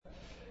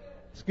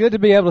It's good to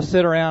be able to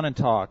sit around and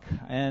talk.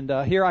 And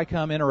here I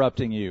come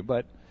interrupting you,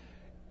 but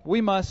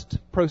we must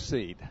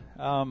proceed.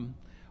 Want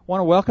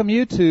to welcome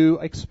you to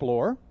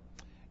Explore.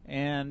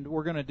 And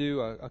we're going to do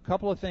a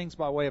couple of things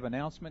by way of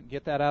announcement,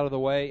 get that out of the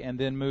way, and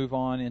then move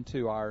on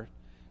into our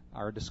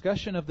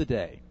discussion of the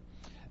day.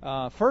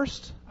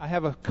 First, I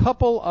have a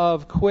couple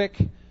of quick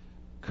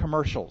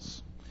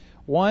commercials.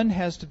 One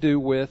has to do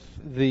with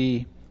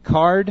the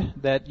card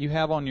that you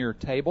have on your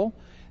table.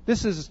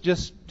 This is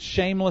just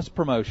shameless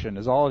promotion,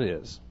 is all it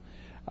is.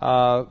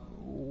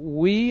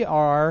 We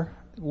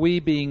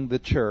being the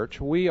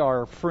church, we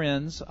are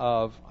friends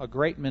of a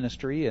great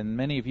ministry, and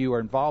many of you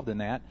are involved in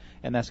that,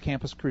 and that's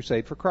Campus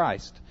Crusade for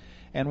Christ.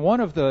 And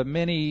one of the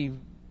many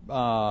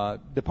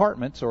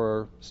departments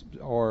or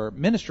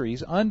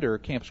ministries under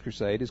Campus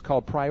Crusade is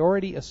called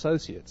Priority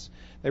Associates.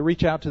 They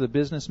reach out to the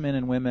businessmen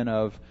and women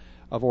of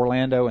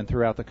Orlando and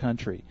throughout the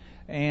country.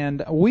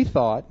 And we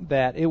thought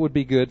that it would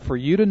be good for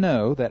you to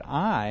know that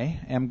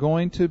I am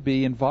going to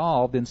be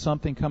involved in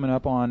something coming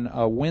up on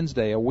a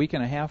Wednesday, a week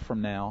and a half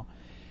from now.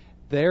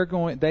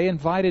 They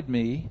invited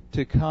me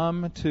to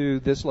come to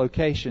this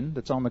location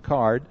that's on the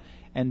card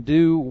and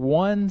do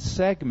one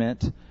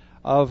segment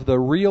of the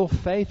Real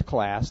Faith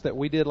class that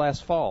we did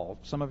last fall.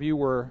 Some of you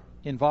were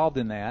involved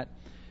in that.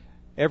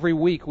 Every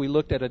week we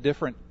looked at a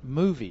different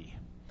movie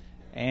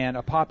and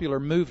a popular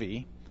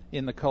movie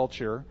in the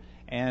culture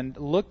and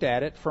looked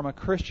at it from a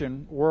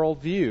Christian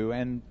worldview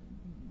and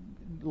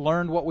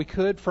learned what we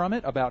could from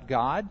it about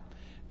God,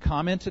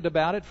 commented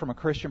about it from a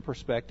Christian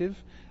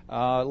perspective,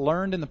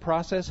 learned in the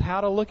process how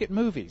to look at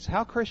movies,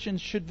 how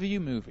Christians should view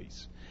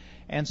movies.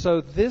 And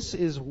so this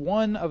is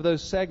one of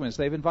those segments.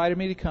 They've invited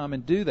me to come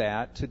and do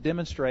that to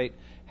demonstrate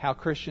how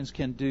Christians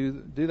can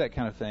do that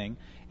kind of thing.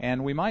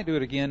 And we might do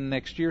it again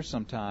next year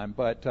sometime.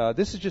 But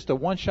this is just a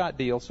one-shot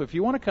deal. So if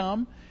you want to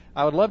come,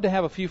 I would love to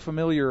have a few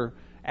familiar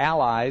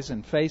allies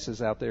and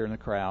faces out there in the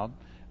crowd.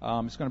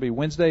 It's going to be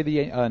Wednesday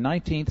the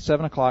 19th,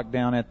 7 o'clock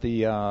down at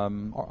the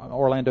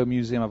Orlando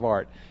Museum of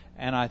Art.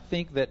 And I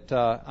think that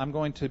I'm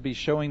going to be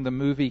showing the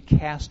movie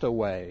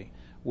Castaway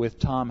with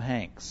Tom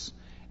Hanks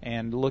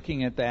and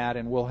looking at that,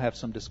 and we'll have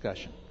some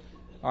discussion.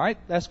 All right,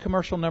 that's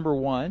commercial number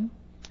one.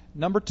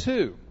 Number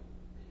two,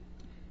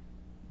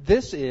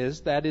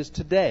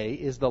 today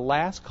is the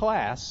last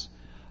class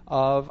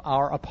of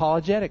our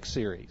Apologetics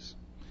series.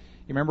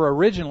 You remember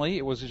originally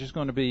it was just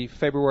going to be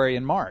February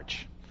and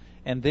March.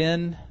 And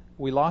then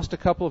we lost a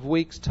couple of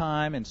weeks'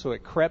 time, and so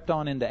it crept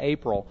on into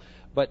April.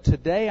 But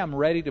today I'm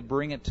ready to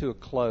bring it to a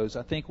close.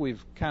 I think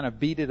we've kind of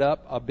beat it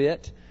up a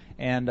bit,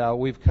 and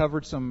we've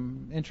covered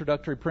some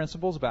introductory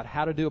principles about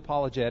how to do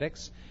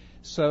apologetics.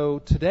 So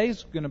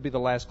today's going to be the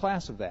last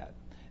class of that.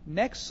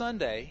 Next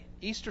Sunday,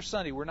 Easter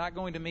Sunday, we're not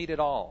going to meet at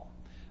all.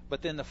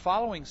 But then the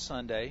following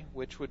Sunday,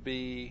 which would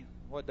be,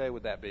 what day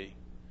would that be?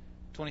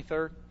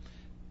 23rd?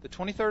 The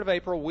 23rd of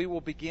April, we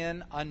will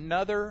begin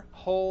another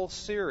whole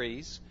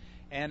series,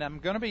 and I'm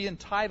going to be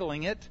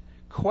entitling it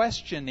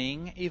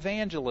Questioning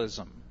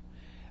Evangelism.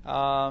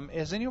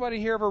 Has anybody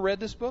here ever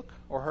read this book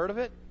or heard of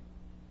it?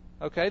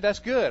 Okay, that's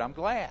good. I'm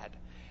glad.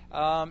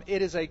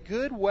 It is a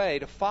good way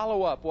to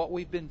follow up what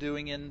we've been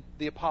doing in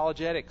the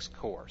Apologetics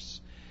course.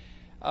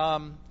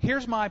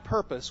 Here's my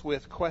purpose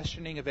with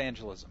Questioning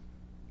Evangelism.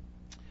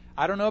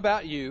 I don't know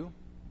about you,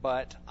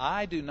 but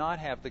I do not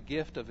have the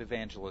gift of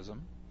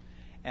evangelism.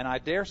 And I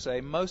dare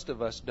say most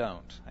of us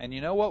don't. And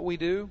you know what we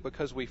do?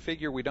 Because we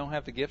figure we don't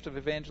have the gift of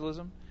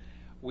evangelism,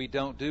 we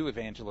don't do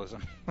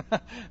evangelism.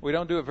 We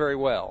don't do it very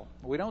well.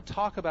 We don't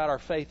talk about our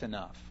faith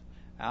enough.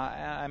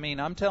 I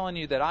mean, I'm telling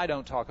you that I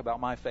don't talk about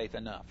my faith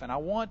enough. And I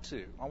want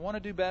to. I want to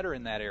do better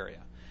in that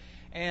area.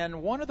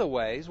 And one of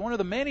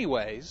the many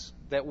ways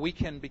that we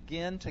can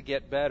begin to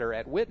get better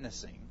at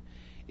witnessing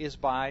is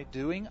by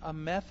doing a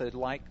method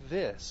like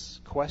this,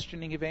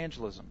 questioning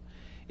evangelism.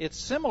 It's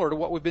similar to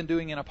what we've been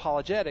doing in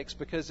apologetics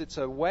because it's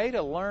a way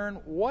to learn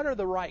what are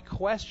the right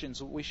questions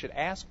that we should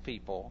ask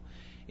people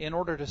in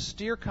order to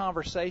steer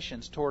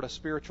conversations toward a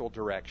spiritual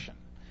direction.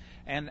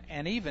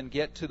 And even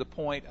get to the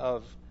point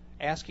of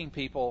asking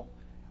people,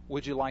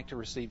 would you like to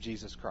receive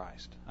Jesus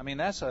Christ? I mean,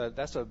 that's a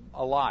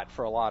lot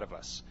for a lot of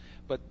us.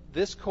 But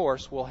this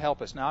course will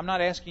help us. Now, I'm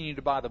not asking you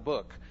to buy the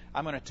book.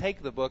 I'm going to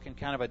take the book and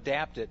kind of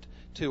adapt it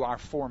to our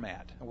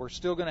format. And we're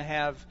still going to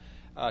have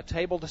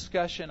table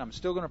discussion. I'm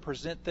still going to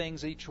present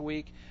things each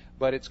week,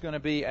 but it's going to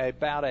be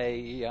about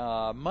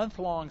a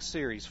month-long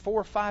series, 4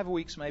 or 5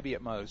 weeks maybe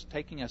at most,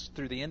 taking us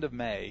through the end of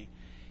May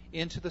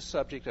into the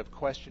subject of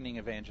questioning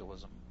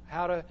evangelism,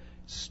 how to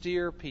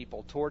steer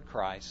people toward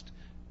Christ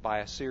by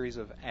a series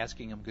of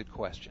asking them good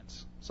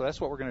questions. So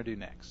that's what we're going to do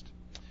next.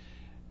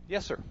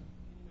 Yes, sir.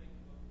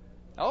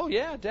 Oh,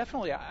 yeah,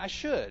 definitely. I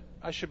should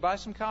buy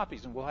some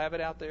copies, and we'll have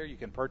it out there. You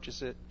can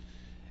purchase it,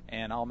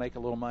 and I'll make a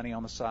little money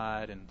on the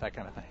side and that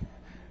kind of thing.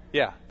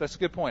 Yeah, that's a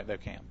good point, though,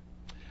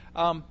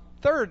 Cam.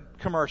 Third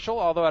commercial,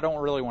 although I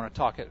don't really want to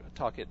talk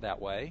it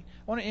that way,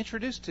 I want to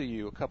introduce to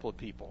you a couple of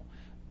people.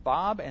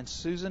 Bob and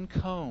Susan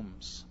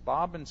Combs.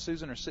 Bob and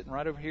Susan are sitting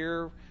right over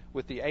here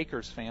with the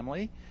Akers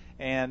family,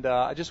 And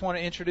I just want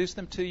to introduce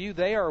them to you.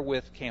 They are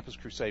with Campus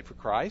Crusade for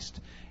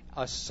Christ,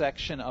 a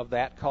section of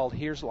that called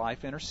Here's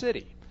Life Inner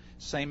City.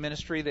 Same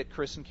ministry that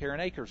Chris and Karen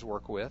Akers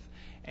work with.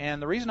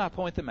 And the reason I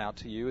point them out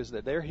to you is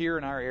that they're here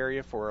in our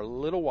area for a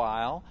little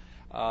while.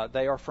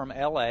 They are from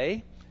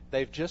L.A.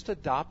 They've just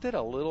adopted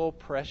a little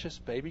precious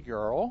baby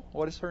girl.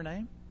 What is her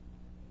name?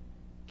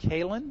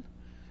 Kaylin.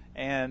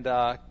 And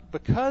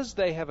because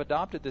they have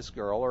adopted this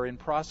girl, or in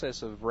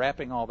process of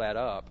wrapping all that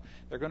up,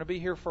 they're going to be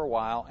here for a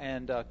while.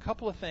 And a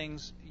couple of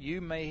things you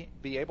may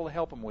be able to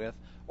help them with,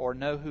 or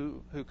know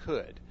who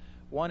could.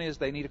 One is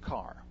they need a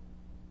car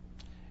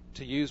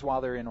to use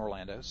while they're in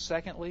Orlando.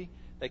 Secondly,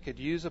 they could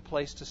use a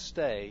place to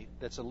stay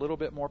that's a little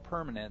bit more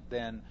permanent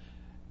than,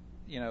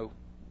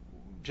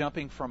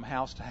 jumping from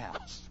house to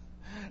house.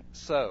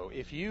 So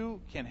if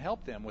you can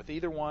help them with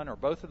either one or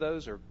both of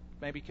those, or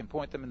maybe can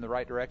point them in the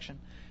right direction,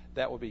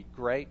 that would be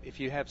great.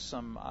 If you have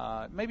some,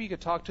 maybe you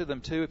could talk to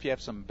them too if you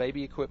have some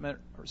baby equipment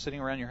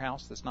sitting around your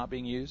house that's not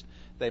being used.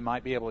 They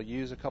might be able to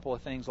use a couple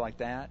of things like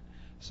that.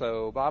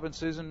 So Bob and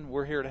Susan,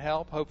 we're here to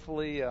help.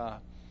 Hopefully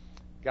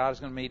God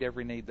is going to meet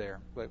every need there.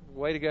 But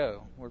way to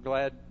go. We're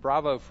glad.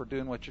 Bravo for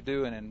doing what you're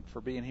doing and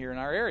for being here in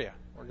our area.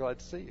 We're glad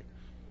to see you.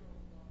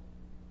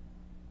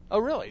 Oh,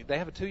 really? They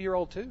have a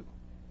 2-year-old too?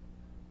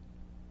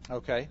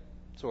 Okay.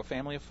 So a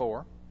family of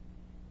 4.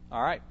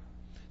 All right.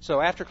 So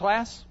after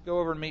class, go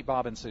over and meet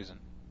Bob and Susan.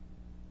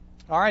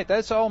 All right.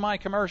 That's all my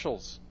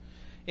commercials.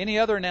 Any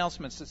other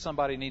announcements that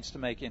somebody needs to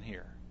make in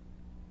here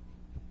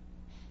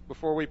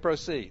before we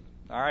proceed?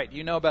 All right.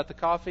 You know about the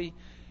coffee,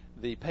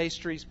 the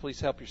pastries. Please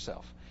help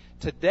yourself.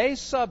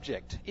 Today's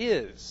subject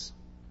is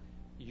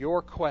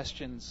your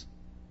questions,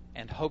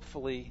 and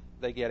hopefully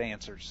they get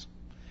answers.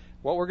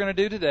 What we're going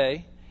to do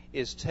today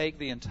is take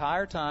the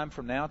entire time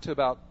from now to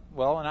about,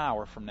 an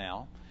hour from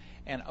now,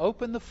 and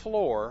open the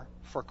floor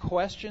for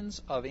questions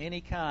of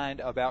any kind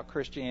about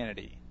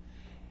Christianity,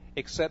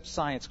 except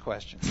science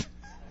questions.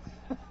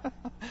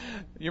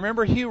 You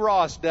remember Hugh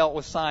Ross dealt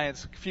with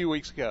science a few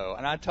weeks ago,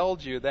 and I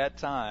told you at that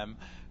time,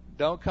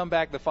 don't come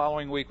back the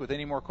following week with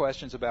any more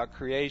questions about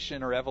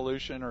creation or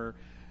evolution,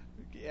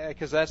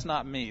 because that's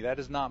not me. That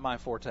is not my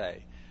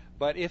forte.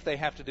 But if they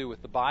have to do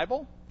with the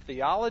Bible,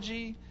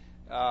 theology,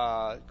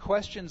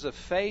 questions of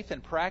faith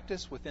and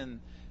practice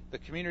within the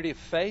community of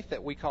faith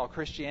that we call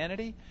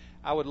Christianity,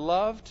 I would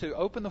love to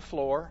open the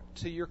floor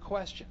to your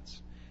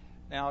questions.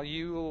 Now,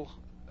 you'll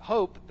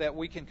hope that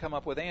we can come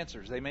up with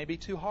answers. They may be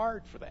too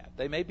hard for that.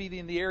 They may be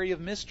in the area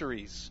of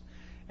mysteries.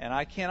 And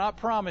I cannot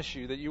promise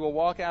you that you will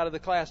walk out of the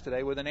class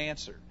today with an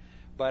answer.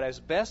 But as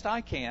best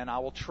I can, I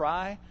will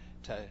try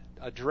to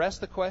address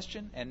the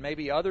question, and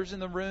maybe others in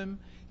the room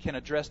can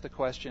address the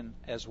question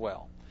as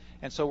well.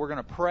 And so we're going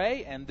to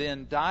pray and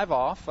then dive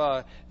off.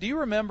 Do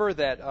you remember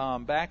that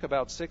back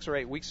about 6 or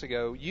 8 weeks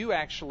ago, you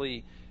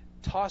actually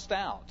tossed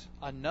out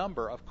a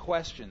number of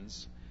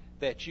questions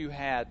that you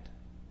had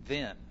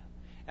then?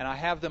 And I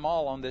have them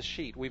all on this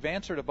sheet. We've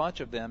answered a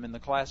bunch of them in the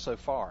class so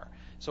far.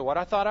 So what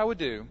I thought I would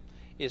do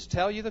is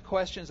tell you the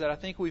questions that I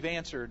think we've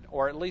answered,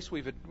 or at least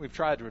we've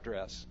tried to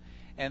address.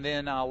 And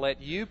then I'll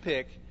let you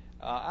pick.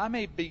 I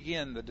may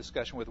begin the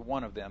discussion with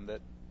one of them that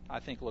I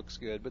think looks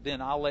good, but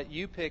then I'll let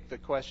you pick the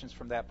questions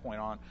from that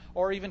point on,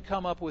 or even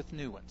come up with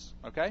new ones,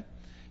 okay?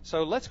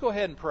 So let's go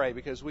ahead and pray,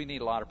 because we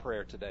need a lot of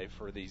prayer today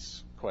for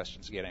these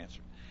questions to get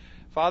answered.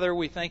 Father,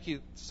 we thank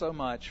you so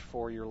much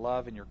for your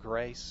love and your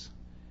grace.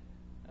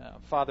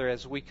 Father,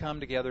 as we come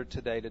together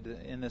today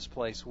in this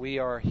place, we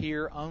are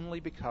here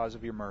only because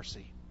of your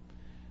mercy.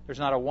 There's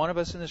not a one of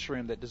us in this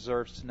room that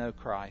deserves to know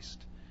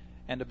Christ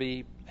and to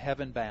be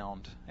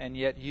heaven-bound. And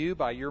yet you,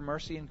 by your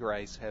mercy and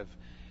grace, have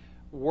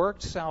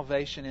worked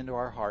salvation into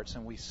our hearts,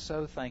 and we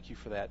so thank you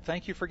for that.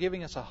 Thank you for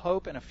giving us a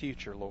hope and a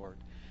future, Lord.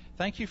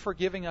 Thank you for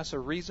giving us a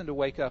reason to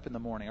wake up in the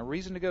morning, a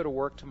reason to go to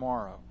work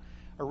tomorrow,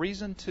 a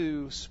reason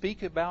to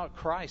speak about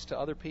Christ to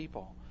other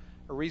people,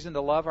 a reason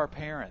to love our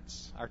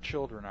parents, our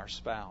children, our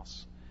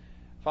spouse.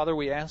 Father,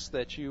 we ask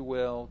that you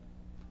will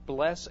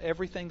bless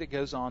everything that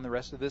goes on the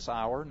rest of this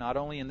hour, not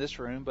only in this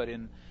room, but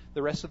in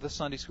the rest of the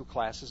Sunday school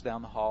classes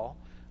down the hall.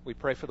 We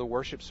pray for the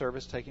worship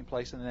service taking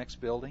place in the next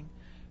building.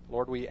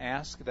 Lord, we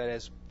ask that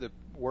as the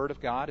Word of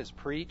God is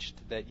preached,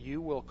 that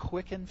you will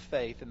quicken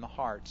faith in the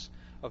hearts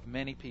of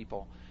many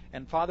people.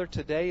 And Father,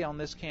 today on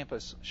this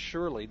campus,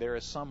 surely there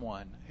is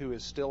someone who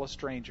is still a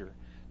stranger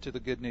to the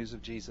good news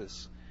of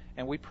Jesus.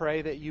 And we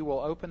pray that you will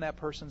open that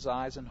person's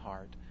eyes and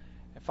heart.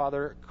 And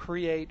Father,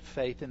 create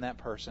faith in that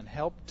person.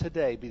 Help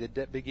today be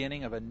the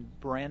beginning of a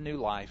brand new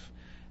life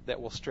that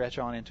will stretch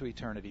on into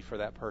eternity for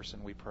that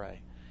person, we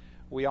pray.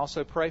 We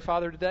also pray,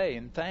 Father, today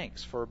in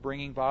thanks for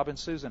bringing Bob and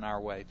Susan our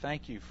way.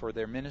 Thank you for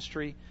their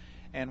ministry.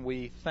 And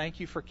we thank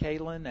you for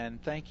Caitlin, and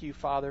thank you,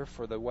 Father,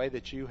 for the way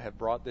that you have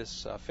brought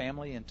this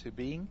family into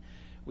being.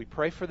 We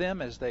pray for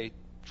them as they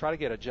try to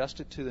get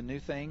adjusted to the new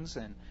things,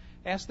 and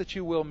ask that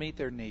you will meet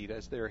their need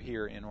as they're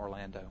here in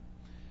Orlando.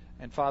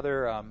 And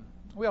Father,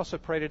 we also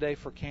pray today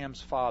for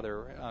Cam's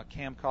father,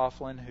 Cam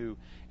Coughlin, who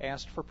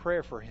asked for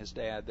prayer for his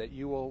dad, that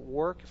you will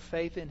work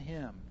faith in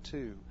him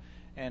too,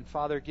 And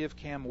Father, give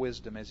Cam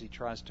wisdom as he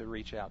tries to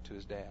reach out to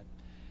his dad.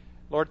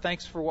 Lord,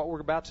 thanks for what we're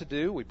about to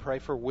do. We pray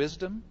for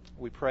wisdom.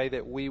 We pray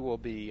that we will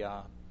be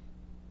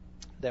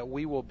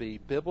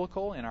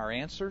biblical in our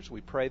answers.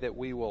 We pray that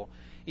we will,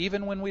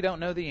 even when we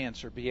don't know the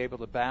answer, be able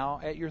to bow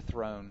at your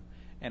throne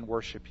and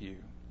worship you.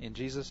 In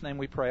Jesus' name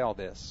we pray all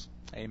this.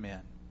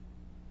 Amen.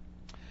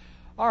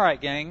 All right,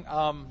 gang.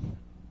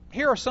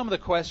 Here are some of the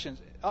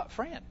questions.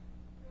 Fran.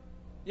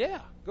 Yeah,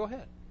 go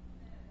ahead.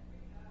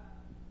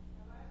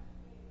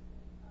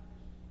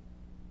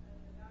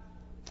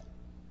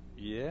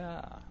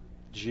 Yeah.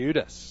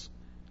 Judas.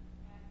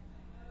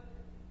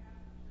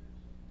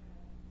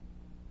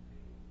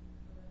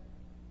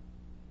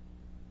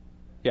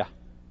 Yeah.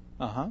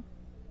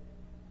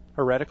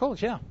 Heretical?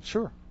 Yeah,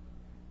 sure.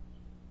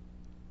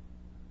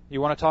 You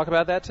want to talk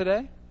about that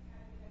today?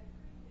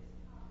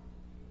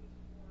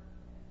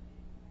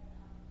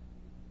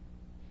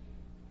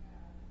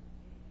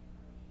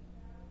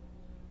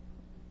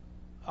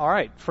 All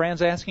right.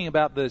 Fran's asking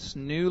about this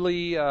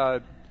newly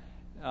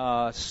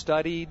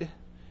studied,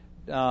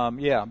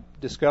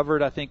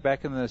 discovered, I think,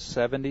 back in the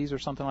 70s or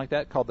something like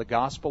that, called the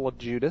Gospel of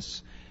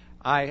Judas.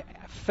 I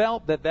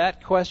felt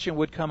that question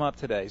would come up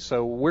today,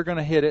 so we're going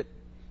to hit it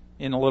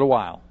in a little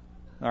while.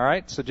 All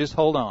right? So just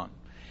hold on.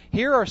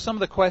 Here are some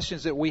of the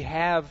questions that we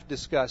have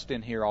discussed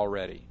in here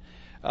already.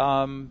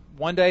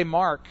 One day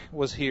Mark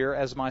was here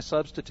as my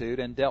substitute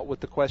and dealt with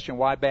the question,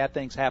 why bad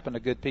things happen to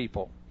good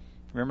people.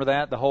 Remember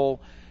that? The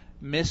whole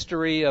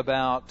mystery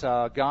about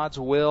God's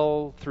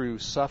will through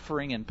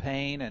suffering and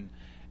pain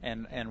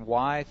and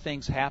why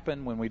things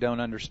happen when we don't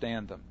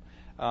understand them.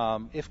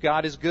 If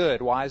God is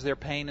good, why is there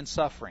pain and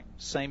suffering?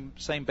 Same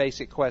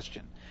basic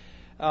question.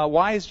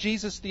 Why is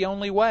Jesus the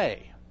only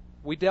way?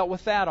 We dealt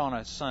with that on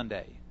a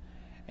Sunday.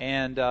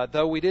 And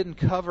though we didn't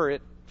cover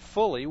it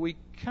fully, we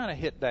kind of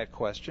hit that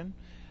question.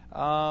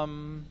 What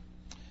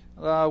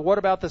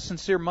about the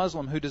sincere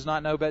Muslim who does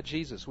not know about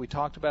Jesus? We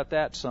talked about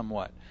that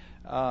somewhat.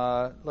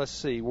 Let's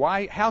see.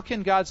 How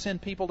can God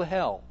send people to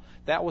hell?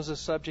 That was a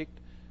subject.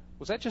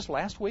 Was that just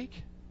last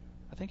week?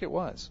 I think it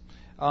was.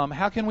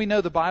 How can we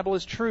know the Bible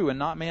is true and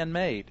not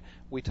man-made?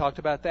 We talked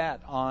about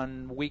that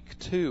on week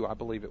 2, I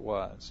believe it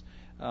was.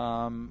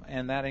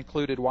 And that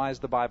included, why is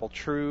the Bible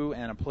true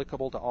and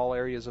applicable to all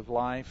areas of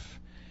life?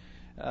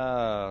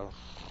 How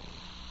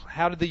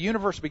did the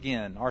universe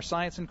begin? Are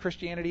science and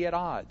Christianity at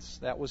odds?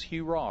 That was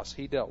Hugh Ross.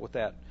 He dealt with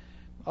that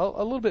a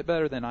little bit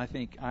better than I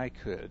think I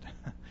could.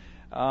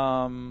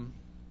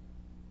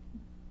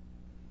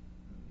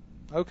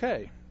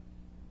 Okay.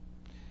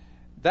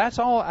 That's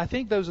all. I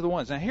think those are the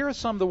ones. Now, here are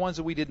some of the ones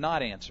that we did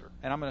not answer.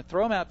 And I'm going to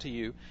throw them out to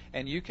you,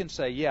 and you can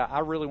say, yeah, I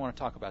really want to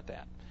talk about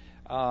that.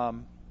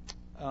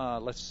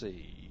 Let's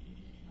see.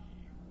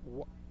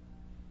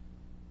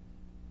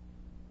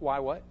 Why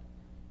what?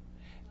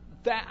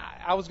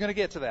 I was going to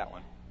get to that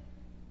one.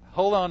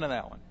 Hold on to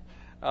that one.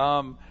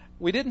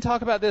 We didn't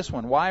talk about this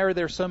one. Why are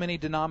there so many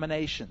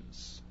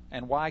denominations?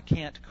 And why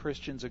can't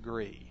Christians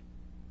agree?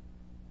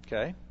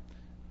 Okay.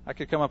 I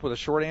could come up with a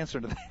short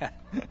answer to that.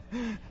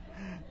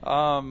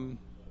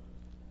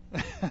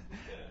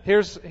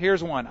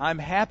 Here's one. I'm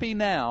happy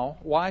now.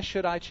 Why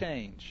should I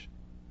change?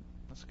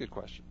 That's a good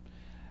question.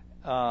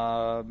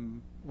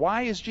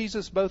 Why is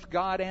Jesus both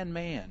God and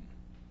man?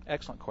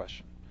 Excellent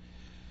question.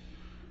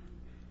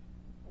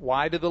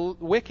 Why do the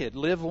wicked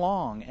live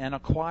long and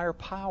acquire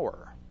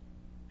power?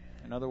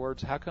 In other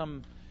words, how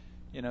come,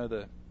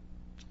 the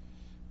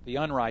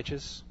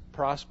unrighteous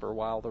prosper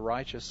while the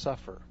righteous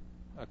suffer?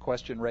 A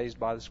question raised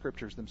by the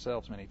Scriptures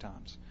themselves many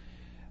times.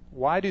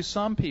 Why do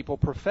some people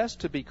profess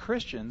to be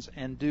Christians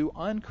and do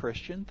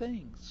unchristian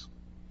things?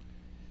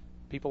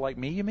 People like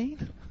me, you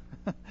mean?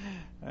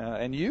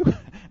 And you?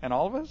 And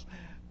all of us?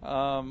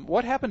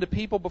 What happened to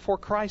people before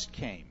Christ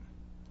came?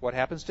 What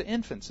happens to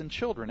infants and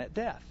children at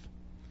death?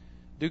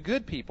 Do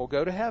good people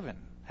go to heaven?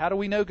 How do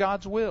we know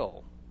God's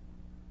will?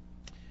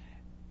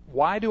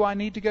 Why do I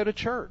need to go to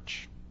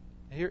church?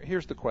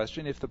 Here's the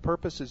question. If the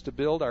purpose is to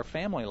build our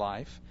family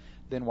life,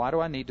 then why do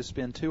I need to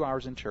spend 2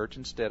 hours in church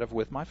instead of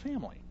with my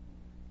family?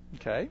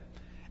 Okay?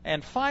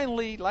 And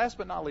finally, last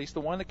but not least,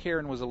 the one that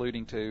Karen was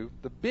alluding to,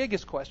 the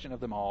biggest question of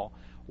them all,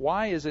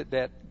 why is it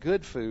that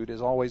good food is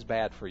always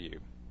bad for you?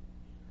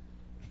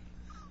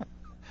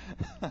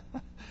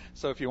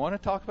 So if you want to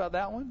talk about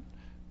that one,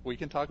 we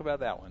can talk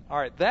about that one. All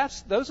right,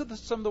 those are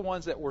some of the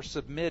ones that were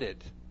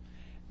submitted.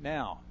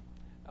 Now,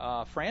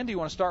 Fran, do you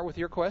want to start with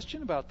your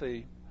question about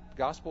the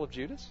Gospel of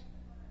Judas?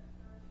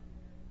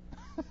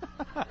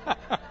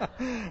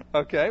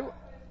 Okay.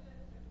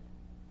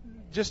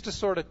 Just to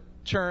sort of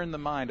churn the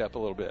mind up a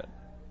little bit.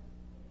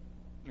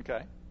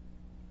 Okay.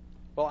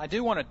 Well, I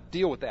do want to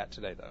deal with that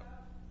today, though.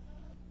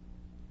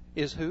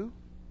 Is who?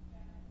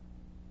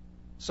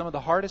 Some of the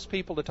hardest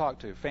people to talk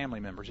to, family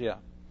members, yeah.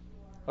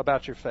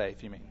 About your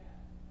faith, you mean?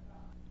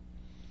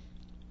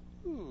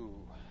 Ooh,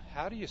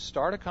 how do you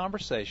start a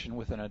conversation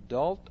with an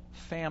adult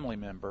family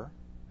member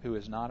who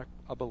is not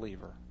a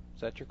believer?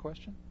 Is that your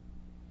question?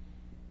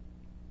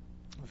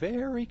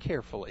 Very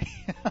carefully.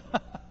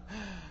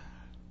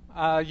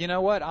 You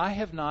know what? I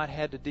have not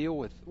had to deal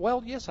with,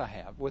 well, yes, I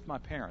have, with my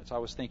parents. I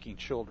was thinking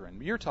children.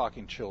 You're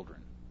talking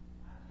children.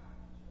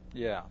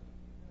 Yeah.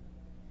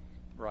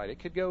 Right. It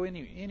could go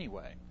any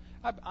way.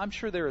 I'm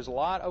sure there is a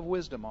lot of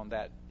wisdom on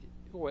that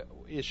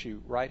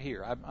issue right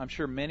here. I'm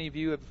sure many of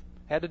you have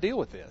had to deal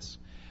with this.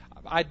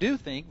 I do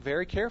think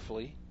very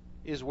carefully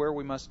is where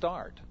we must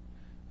start.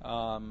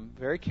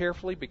 Very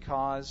carefully,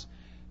 because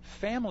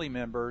family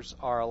members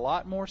are a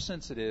lot more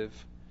sensitive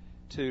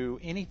to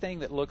anything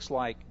that looks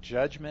like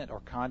judgment or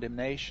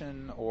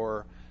condemnation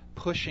or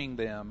pushing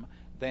them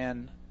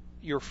than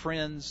your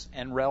friends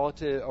and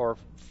relative or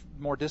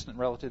more distant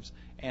relatives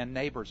and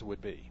neighbors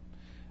would be.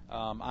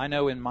 I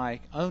know in my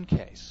own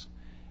case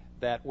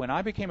that when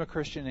I became a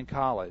Christian in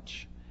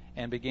college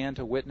and began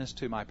to witness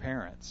to my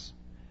parents,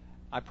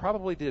 I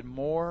probably did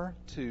more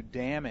to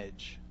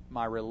damage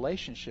my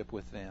relationship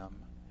with them,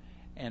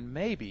 and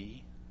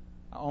maybe,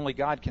 only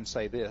God can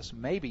say this,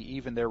 maybe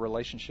even their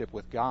relationship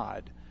with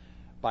God,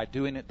 by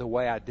doing it the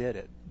way I did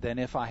it, than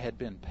if I had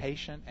been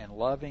patient and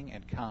loving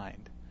and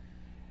kind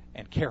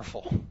and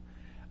careful.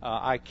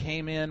 I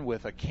came in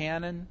with a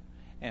cannon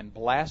and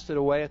blasted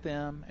away at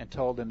them and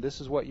told them,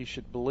 this is what you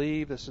should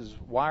believe,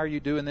 why are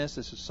you doing this,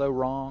 this is so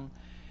wrong.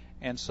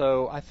 And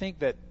so I think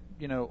that,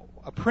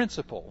 a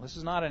principle, this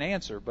is not an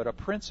answer, but a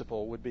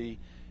principle would be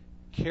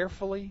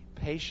carefully,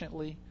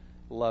 patiently,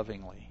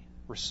 lovingly,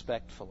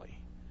 respectfully.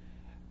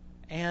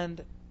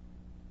 And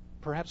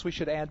perhaps we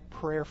should add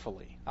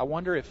prayerfully. I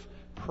wonder if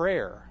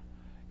prayer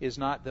is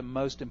not the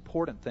most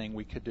important thing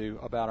we could do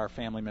about our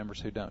family members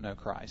who don't know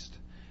Christ.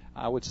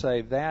 I would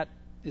say that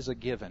is a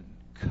given.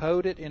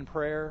 Code it in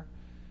prayer.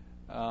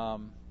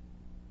 And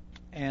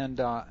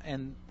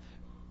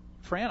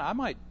Fran, I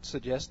might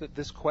suggest that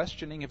this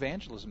questioning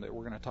evangelism that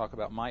we're going to talk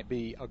about might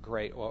be a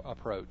great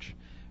approach.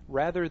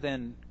 Rather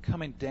than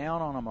coming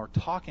down on them or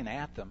talking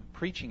at them,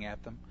 preaching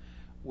at them,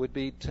 would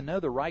be to know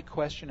the right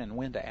question and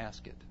when to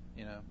ask it.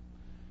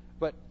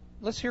 But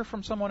let's hear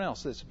from someone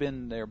else that's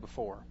been there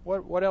before.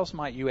 What else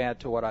might you add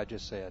to what I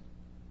just said?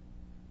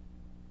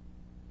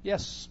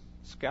 Yes,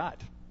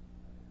 Scott.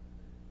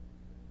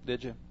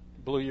 Did you?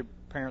 Blew your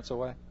parents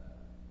away?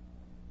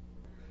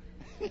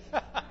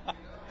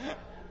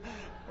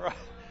 Right.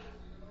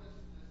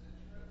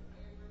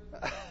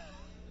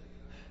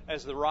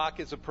 As the rock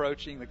is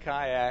approaching the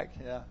kayak,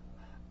 yeah.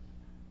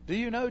 Do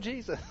you know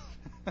Jesus?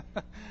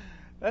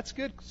 That's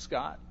good,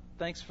 Scott.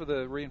 Thanks for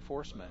the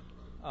reinforcement.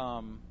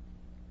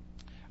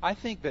 I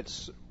think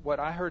that's what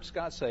I heard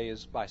Scott say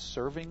is by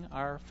serving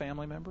our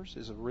family members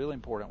is a really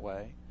important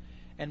way.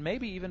 And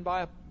maybe even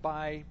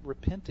by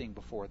repenting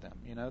before them.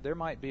 There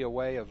might be a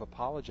way of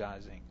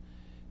apologizing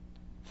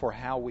for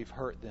how we've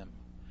hurt them.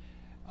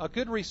 A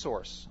good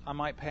resource I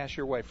might pass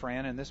your way,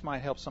 Fran, and this might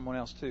help someone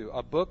else too.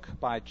 A book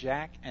by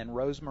Jack and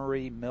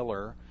Rosemary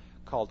Miller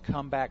called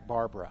Come Back,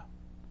 Barbara.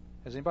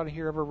 Has anybody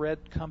here ever read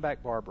Come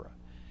Back, Barbara?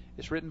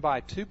 It's written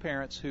by two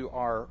parents who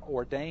are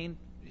ordained.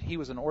 He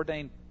was an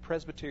ordained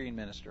Presbyterian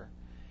minister,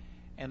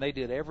 and they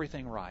did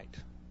everything right.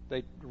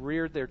 They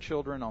reared their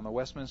children on the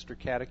Westminster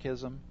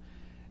Catechism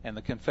and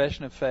the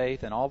Confession of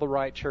Faith and all the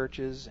right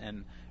churches,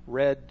 and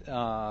read,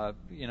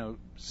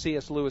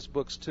 C.S. Lewis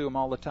books to them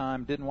all the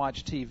time, didn't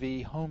watch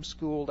TV,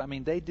 homeschooled. I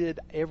mean, they did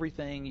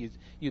everything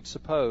you'd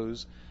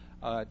suppose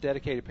a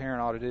dedicated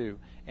parent ought to do.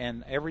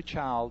 And every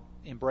child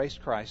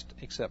embraced Christ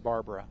except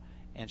Barbara.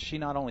 And she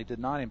not only did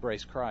not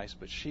embrace Christ,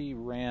 but she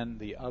ran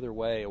the other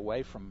way,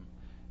 away from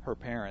her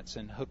parents,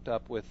 and hooked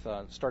up with,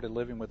 started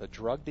living with a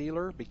drug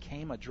dealer,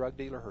 became a drug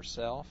dealer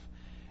herself,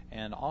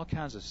 and all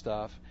kinds of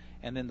stuff.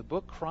 And then the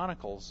book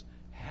chronicles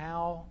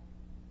how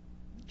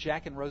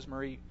Jack and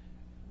Rosemary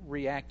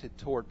reacted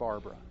toward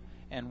Barbara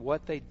and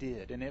what they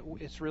did. And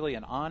it's really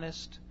an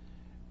honest,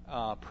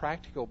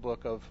 practical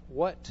book of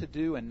what to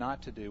do and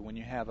not to do when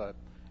you have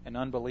an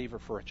unbeliever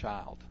for a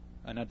child,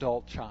 an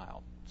adult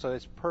child. So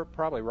it's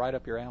probably right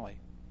up your alley.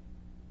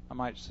 I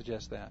might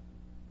suggest that.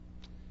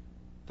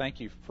 Thank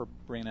you for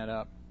bringing that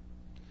up.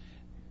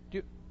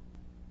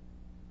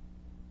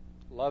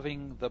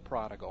 Loving the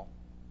Prodigal.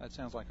 That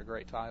sounds like a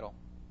great title.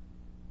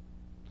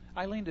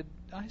 Eileen, did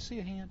I see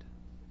a hand?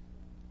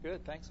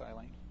 Good, thanks,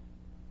 Eileen.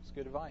 It's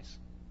good advice.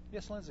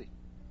 Yes, Lindsay.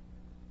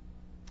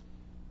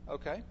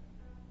 Okay.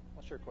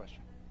 What's your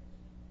question?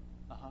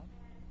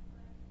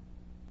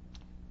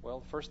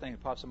 Well, the first thing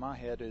that pops in my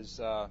head is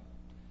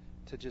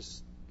to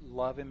just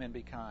love him and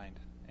be kind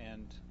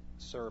and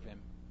serve him,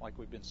 like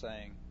we've been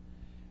saying.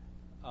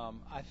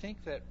 I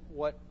think that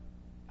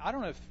I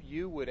don't know if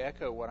you would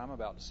echo what I'm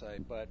about to say,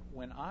 but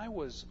when I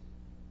was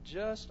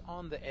just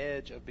on the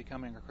edge of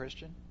becoming a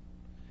Christian,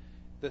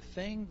 the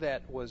thing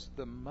that was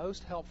the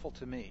most helpful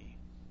to me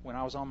when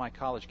I was on my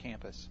college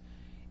campus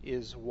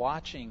is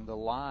watching the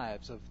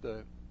lives of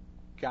the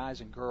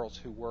guys and girls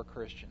who were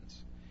Christians.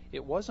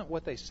 It wasn't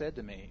what they said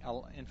to me.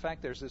 In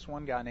fact, there's this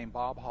one guy named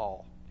Bob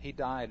Hall. He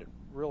died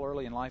real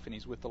early in life, and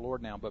he's with the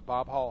Lord now. But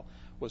Bob Hall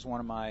was one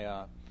of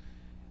my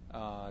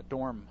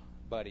dorm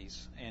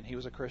buddies, and he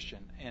was a Christian.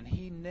 And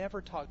he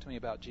never talked to me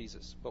about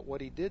Jesus. But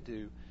what he did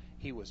do,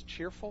 he was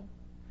cheerful.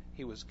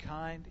 He was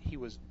kind. He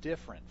was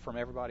different from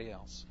everybody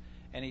else.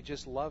 And he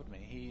just loved me.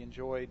 He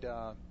enjoyed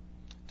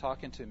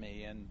talking to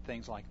me and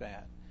things like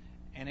that.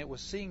 And it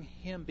was seeing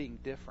him being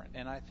different.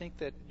 And I think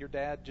that your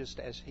dad, just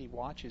as he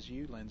watches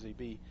you, Lindsay,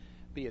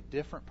 be a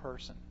different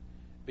person,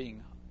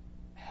 being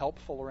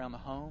helpful around the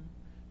home,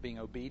 being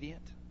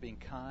obedient, being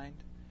kind,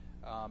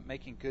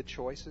 making good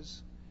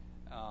choices,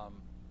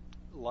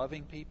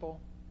 loving people,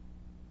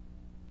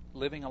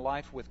 living a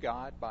life with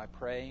God by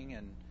praying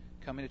and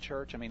coming to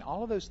church. I mean,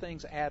 all of those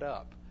things add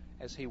up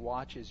as he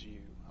watches you.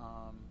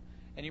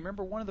 And you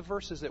remember one of the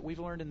verses that we've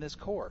learned in this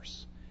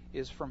course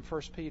is from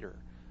 1 Peter,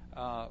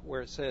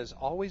 where it says,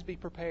 always be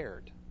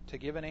prepared to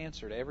give an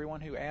answer to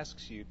everyone who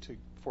asks you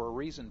for a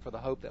reason for the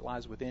hope that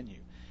lies within you.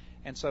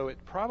 And so it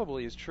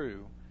probably is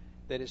true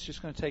that it's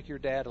just going to take your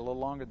dad a little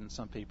longer than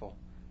some people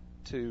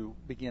to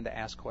begin to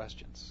ask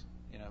questions.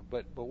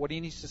 But what he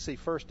needs to see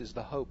first is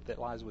the hope that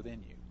lies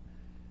within you.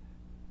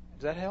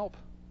 Does that help?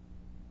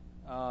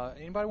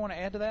 Anybody want to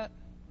add to that?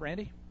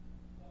 Randy?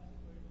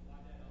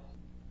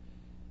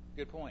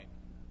 Good point.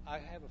 I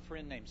have a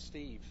friend named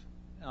Steve.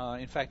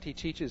 In fact, he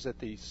teaches at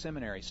the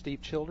seminary,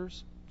 Steve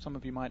Childers. Some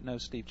of you might know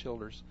Steve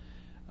Childers.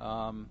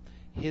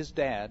 His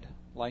dad,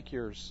 like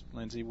yours,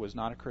 Lindsay, was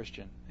not a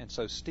Christian. And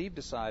so Steve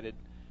decided,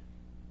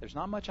 there's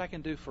not much I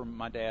can do for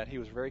my dad. He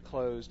was very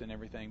closed and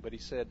everything, but he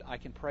said, I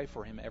can pray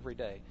for him every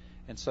day.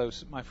 And so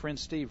my friend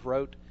Steve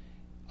wrote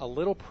a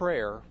little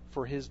prayer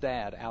for his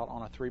dad out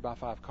on a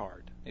 3x5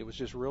 card. It was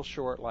just real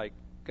short, like,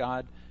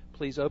 God,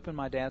 please open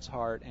my dad's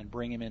heart and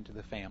bring him into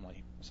the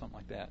family, something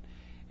like that.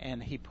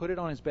 And he put it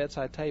on his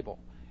bedside table,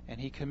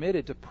 and he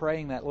committed to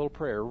praying that little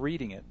prayer,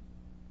 reading it,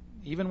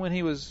 even when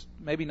he was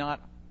maybe not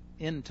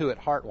into it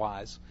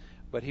heart-wise,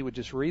 but he would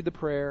just read the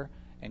prayer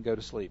and go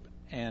to sleep.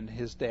 And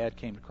his dad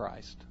came to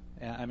Christ.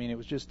 I mean, it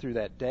was just through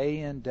that day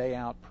in, day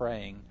out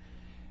praying.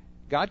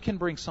 God can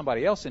bring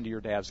somebody else into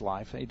your dad's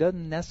life. He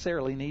doesn't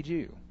necessarily need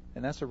you,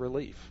 and that's a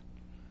relief.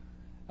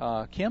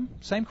 Kim,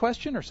 same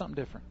question or something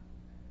different?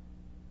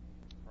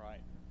 Right.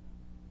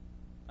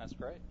 That's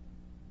great.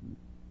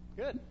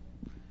 Good.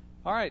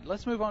 All right,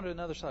 let's move on to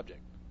another subject.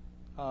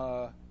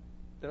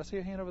 Did I see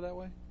a hand over that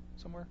way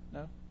somewhere?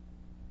 No?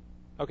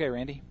 Okay,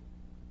 Randy.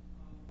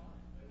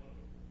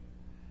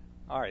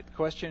 All right, the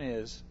question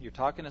is, you're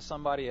talking to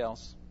somebody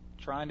else,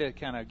 trying to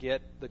kind of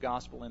get the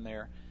gospel in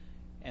there,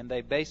 and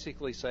they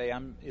basically say,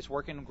 it's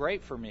working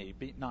great for me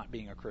not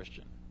being a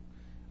Christian.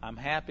 I'm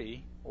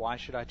happy. Why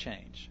should I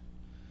change?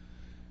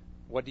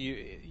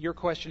 Your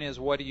question is,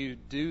 what do you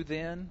do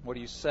then? What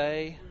do you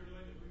say?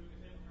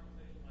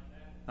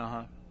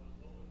 Uh-huh.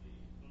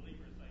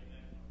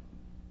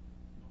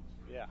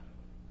 Yeah.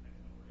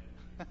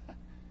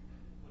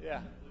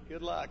 Yeah.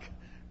 Good luck.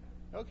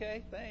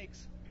 Okay,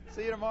 thanks.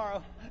 See you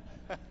tomorrow.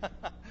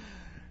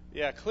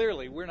 Yeah,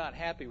 clearly we're not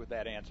happy with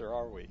that answer,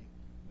 are we?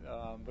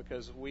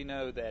 Because we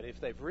know that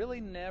if they've really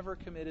never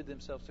committed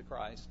themselves to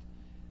Christ,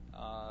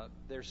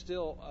 there's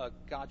still a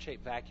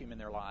God-shaped vacuum in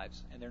their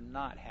lives, and they're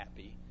not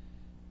happy.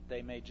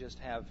 They may just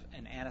have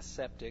an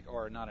antiseptic,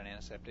 or not an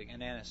antiseptic,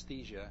 an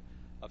anesthesia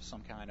of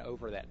some kind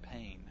over that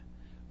pain.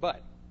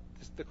 But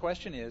the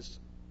question is,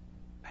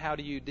 how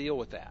do you deal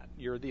with that?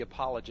 You're the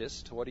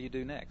apologist. What do you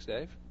do next,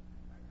 Dave?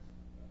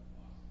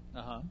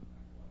 Uh-huh.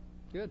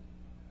 Good.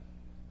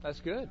 That's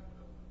good.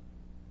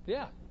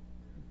 Yeah.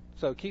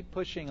 So keep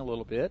pushing a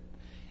little bit.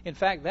 In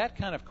fact, that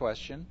kind of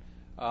question,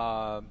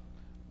 well,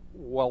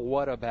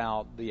 what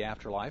about the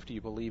afterlife? Do you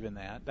believe in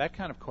that? That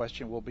kind of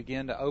question will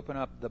begin to open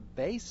up the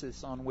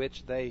basis on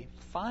which they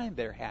find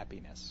their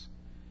happiness.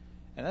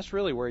 And that's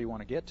really where you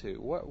want to get to.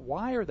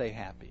 Why are they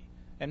happy?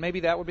 And maybe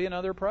that would be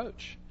another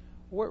approach.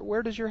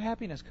 Where does your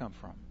happiness come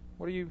from?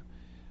 What do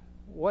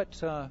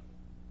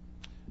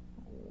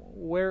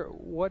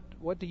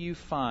you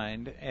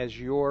find as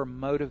your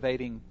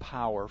motivating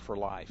power for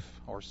life,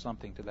 or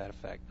something to that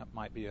effect? That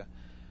might be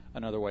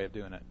another way of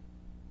doing it.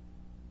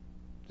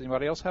 Does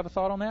anybody else have a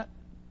thought on that?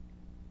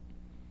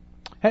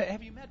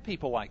 Have you met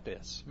people like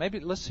this?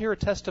 Maybe let's hear a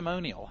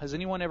testimonial. Has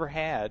anyone ever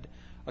had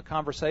a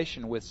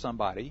conversation with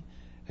somebody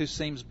who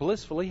seems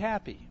blissfully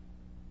happy?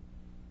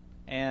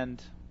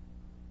 And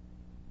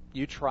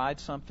you tried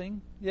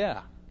something?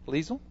 Yeah.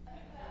 Liesl?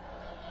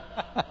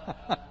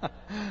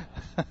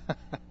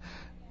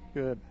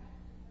 Good.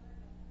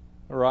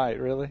 Right,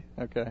 really?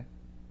 Okay.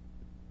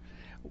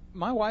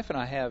 My wife and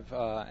I have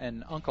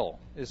an uncle.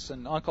 It's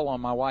an uncle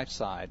on my wife's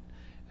side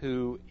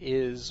who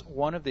is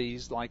one of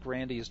these, like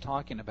Randy is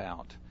talking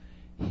about.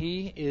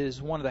 He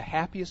is one of the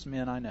happiest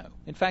men I know.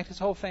 In fact, his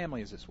whole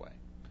family is this way.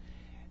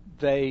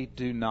 They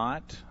do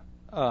not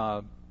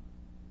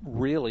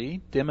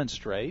really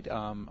demonstrate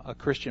a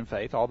Christian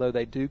faith, although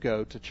they do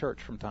go to church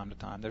from time to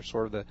time. They're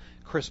sort of the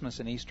Christmas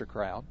and Easter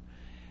crowd.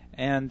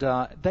 And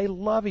they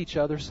love each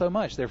other so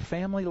much. Their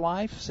family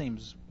life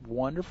seems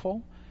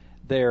wonderful.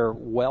 They're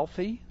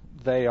wealthy.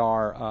 They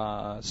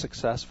are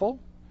successful.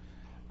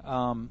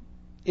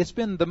 It's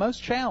been the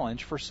most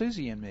challenge for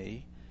Susie and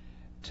me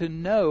to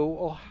know,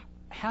 well,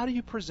 how do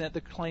you present the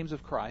claims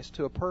of Christ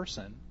to a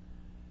person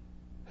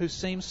who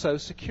seems so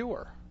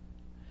secure?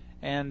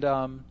 And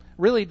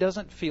really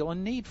doesn't feel a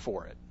need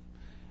for it.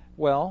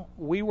 Well,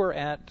 we were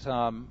at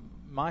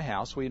my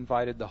house. We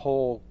invited the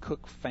whole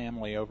Cook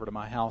family over to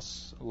my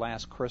house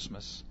last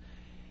Christmas,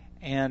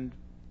 and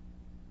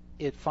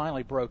it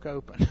finally broke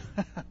open.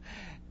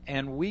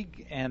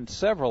 And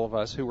several of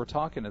us who were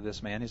talking to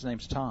this man, his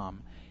name's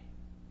Tom,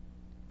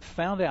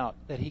 found out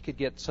that he could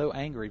get so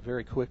angry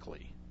very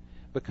quickly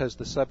because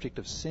the subject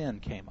of sin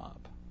came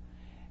up.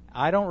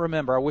 I don't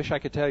remember. I wish I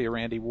could tell you,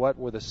 Randy, what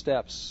were the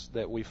steps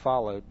that we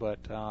followed,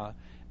 but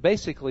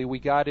basically we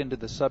got into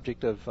the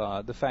subject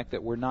of the fact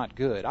that we're not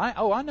good.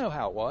 I know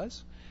how it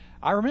was.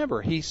 I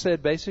remember he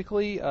said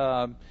basically,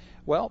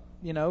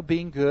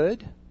 being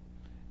good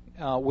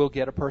will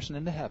get a person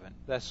into heaven.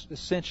 That's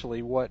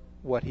essentially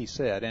what he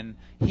said, and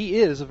he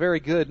is a very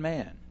good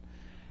man.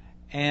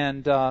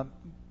 And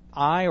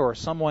I or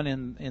someone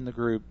in the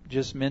group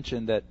just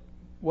mentioned that,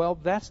 well,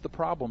 that's the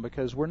problem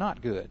because we're not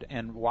good.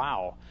 And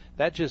wow,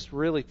 that just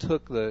really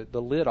took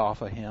the lid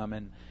off of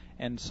him,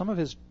 and some of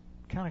his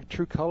kind of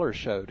true colors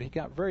showed. He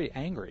got very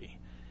angry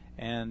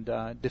and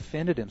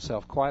defended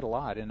himself quite a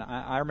lot. And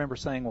I remember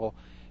saying,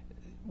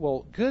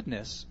 well,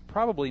 goodness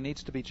probably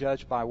needs to be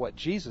judged by what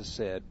Jesus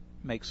said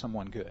makes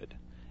someone good,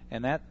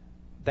 and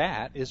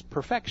that is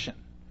perfection.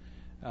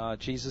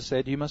 Jesus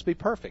said, "You must be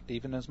perfect,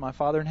 even as my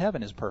Father in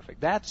heaven is perfect."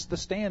 That's the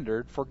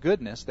standard for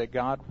goodness that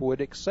God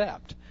would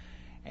accept.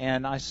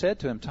 And I said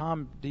to him,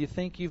 "Tom, do you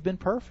think you've been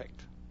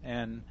perfect?"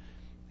 And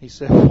he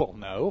said, "Well,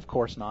 no, of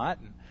course not."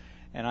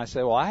 And I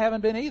said, "Well, I haven't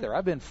been either.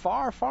 I've been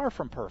far, far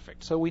from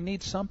perfect. So we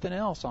need something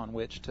else on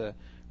which to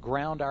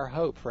ground our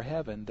hope for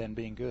heaven than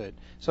being good."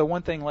 So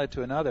one thing led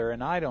to another,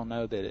 and I don't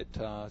know that it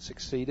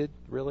succeeded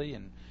really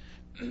in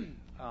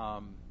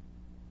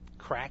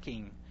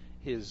cracking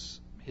his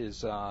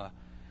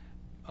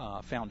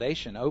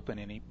foundation open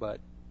any, but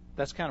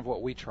that's kind of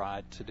what we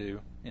tried to do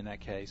in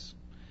that case.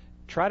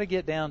 Try to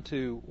get down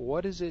to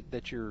what is it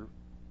that you're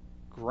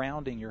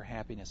grounding your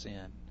happiness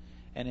in.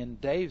 And in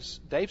Dave's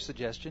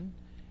suggestion,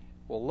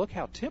 well, look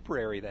how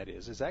temporary that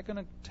is. Is that going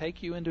to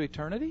take you into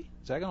eternity?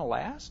 Is that going to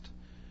last?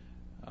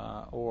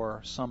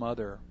 Or some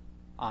other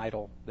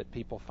idol that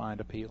people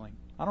find appealing?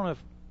 I don't know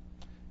if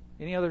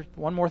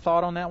one more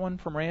thought on that one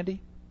from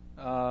Randy?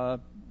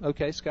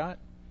 Okay, Scott?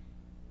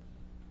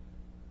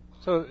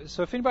 So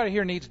if anybody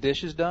here needs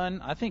dishes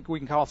done, I think we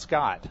can call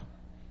Scott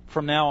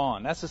from now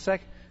on. That's the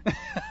second.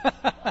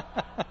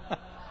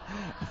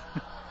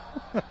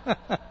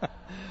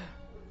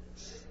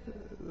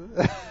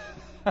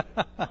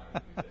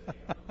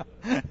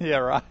 Yeah,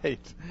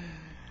 right.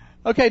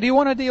 Okay, do you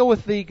want to deal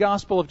with the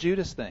Gospel of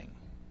Judas thing?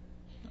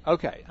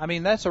 Okay, I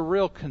mean, that's a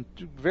real,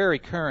 very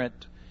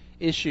current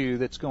issue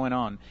that's going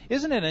on.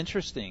 Isn't it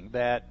interesting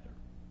that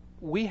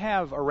we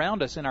have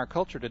around us in our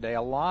culture today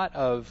a lot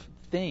of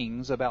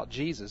things about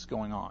Jesus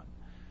going on?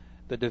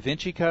 The Da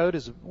Vinci Code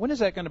when is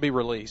that going to be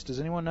released? Does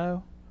anyone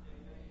know?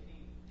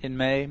 In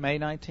May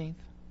 19th?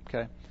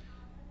 Okay.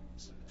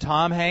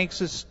 Tom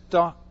Hanks is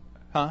huh?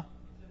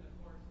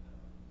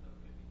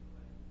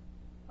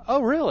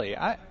 Oh, really?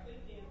 I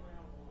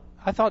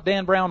thought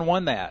Dan Brown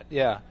won that.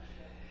 Yeah.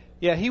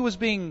 Yeah, he was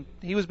being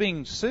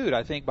sued,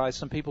 I think, by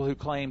some people who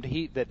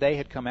claimed that they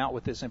had come out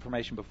with this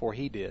information before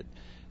he did.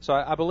 So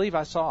I believe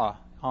I saw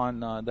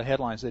on the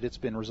headlines that it's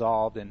been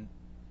resolved and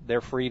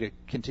they're free to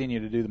continue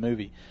to do the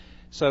movie.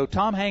 So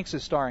Tom Hanks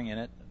is starring in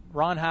it.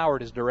 Ron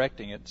Howard is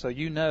directing it. So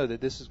you know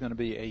that this is going to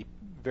be a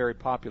very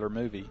popular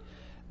movie.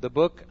 The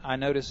book, I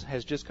notice,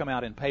 has just come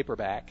out in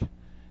paperback,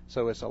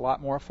 so it's a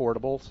lot more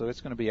affordable, so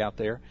it's going to be out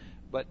there.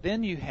 But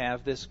then you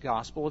have this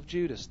Gospel of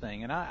Judas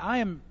thing. And I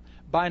am,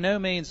 by no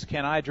means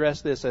can I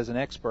address this as an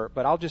expert,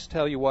 but I'll just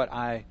tell you what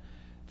I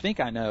think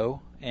I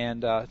know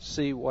and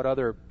see what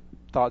other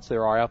thoughts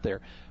there are out there.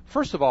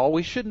 First of all,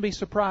 we shouldn't be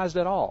surprised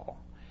at all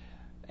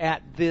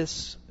at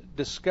this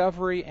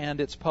discovery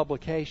and its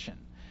publication,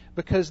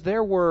 because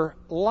there were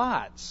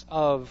lots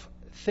of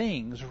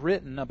things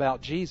written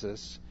about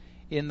Jesus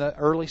in the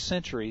early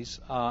centuries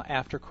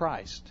after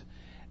Christ.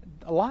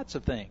 Lots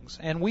of things.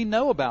 And we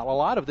know about a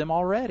lot of them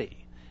already.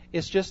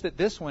 It's just that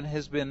this one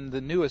has been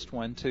the newest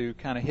one to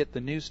kind of hit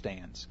the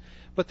newsstands.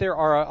 But there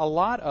are a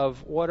lot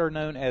of what are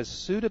known as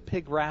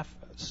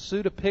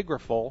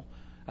pseudepigraphal,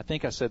 I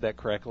think I said that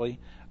correctly,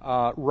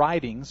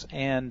 writings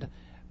and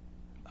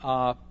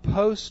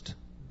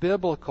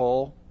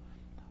post-biblical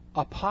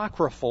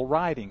apocryphal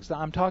writings.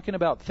 I'm talking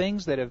about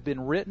things that have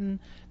been written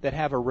that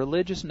have a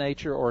religious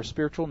nature or a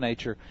spiritual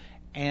nature,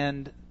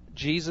 and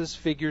Jesus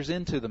figures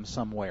into them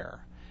somewhere.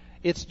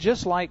 It's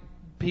just like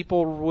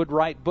people would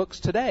write books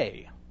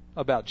today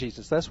about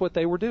Jesus. That's what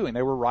they were doing.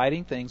 They were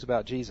writing things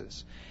about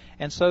Jesus.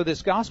 And so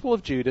this Gospel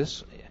of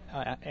Judas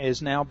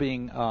is now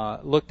being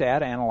looked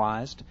at,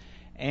 analyzed,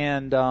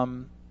 and a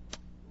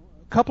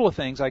couple of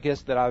things, I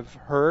guess, that I've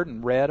heard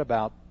and read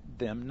about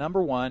them.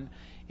 Number one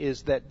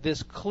is that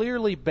this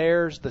clearly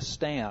bears the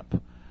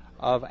stamp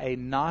of a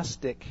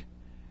Gnostic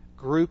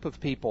group of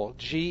people,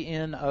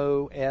 Gnostic,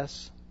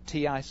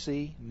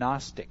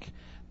 Gnostic.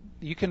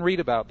 You can read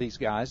about these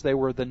guys. They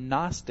were the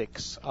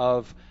Gnostics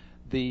of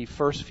the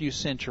first few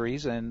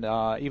centuries and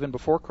even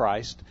before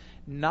Christ,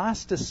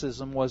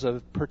 Gnosticism was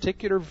a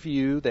particular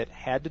view that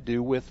had to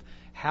do with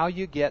how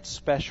you get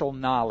special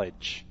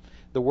knowledge.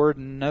 The word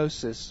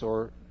gnosis,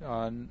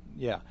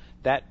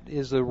 that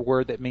is the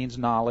word that means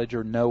knowledge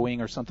or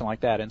knowing or something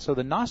like that. And so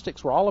the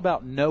Gnostics were all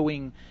about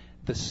knowing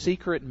the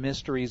secret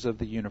mysteries of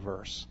the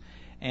universe.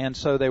 And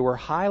so they were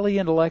highly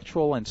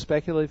intellectual and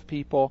speculative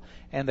people,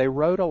 and they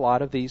wrote a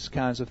lot of these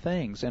kinds of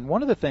things. And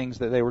one of the things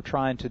that they were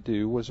trying to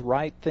do was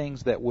write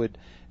things that would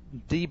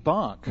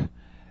debunk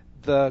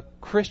the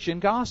Christian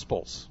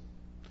Gospels.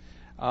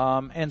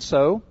 And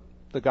so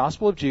the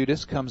Gospel of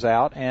Judas comes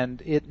out,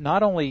 and it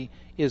not only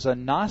is a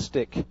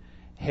Gnostic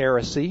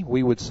heresy,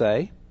 we would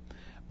say,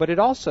 but it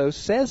also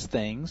says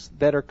things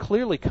that are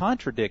clearly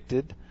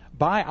contradicted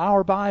by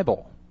our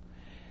Bible.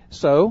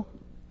 So,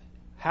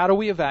 how do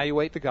we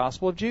evaluate the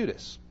Gospel of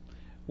Judas?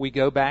 We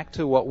go back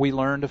to what we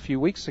learned a few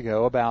weeks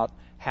ago about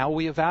how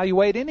we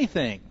evaluate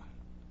anything,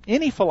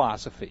 any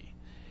philosophy.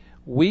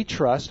 We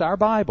trust our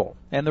Bible.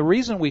 And the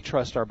reason we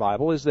trust our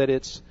Bible is that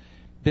it's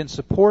been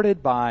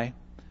supported by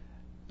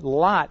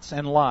lots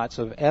and lots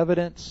of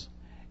evidence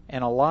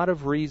and a lot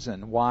of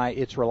reason why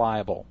it's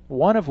reliable.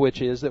 One of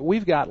which is that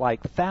we've got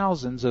like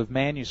thousands of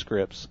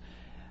manuscripts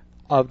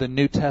of the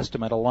New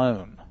Testament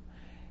alone.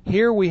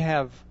 Here we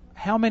have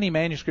how many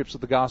manuscripts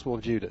of the Gospel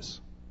of Judas?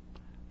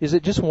 Is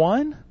it just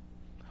one?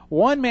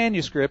 One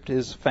manuscript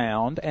is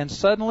found, and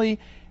suddenly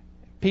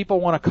people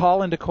want to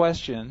call into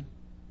question,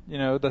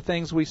 the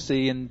things we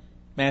see in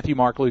Matthew,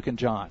 Mark, Luke, and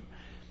John.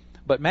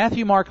 But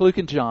Matthew, Mark, Luke,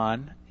 and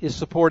John is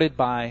supported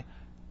by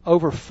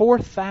over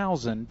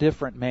 4,000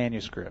 different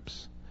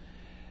manuscripts.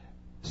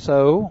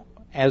 So,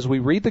 as we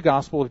read the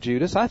Gospel of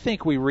Judas, I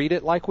think we read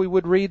it like we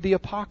would read the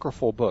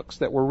apocryphal books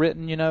that were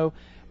written,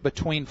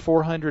 between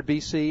 400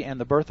 BC and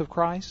the birth of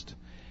Christ.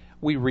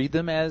 We read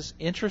them as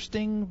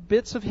interesting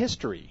bits of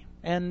history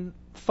and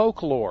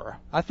folklore.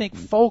 I think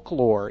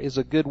folklore is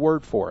a good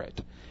word for it.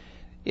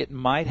 It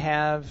might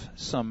have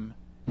some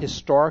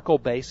historical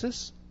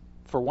basis.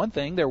 For one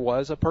thing, there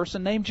was a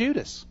person named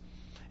Judas,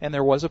 and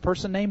there was a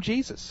person named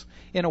Jesus.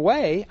 In a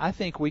way, I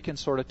think we can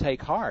sort of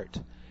take heart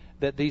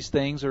that these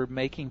things are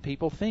making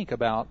people think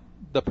about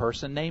the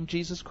person named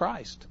Jesus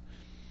Christ.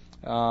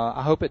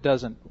 I hope it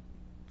doesn't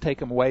take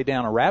them way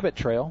down a rabbit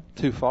trail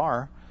too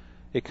far.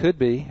 It could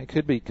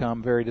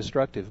become very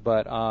destructive.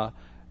 But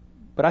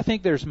I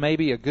think there's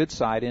maybe a good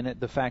side in it,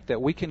 the fact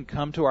that we can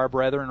come to our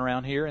brethren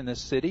around here in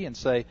this city and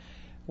say,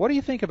 what do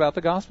you think about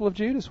the Gospel of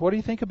Judas? What do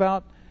you think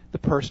about the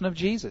person of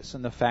Jesus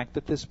and the fact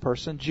that this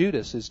person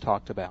Judas is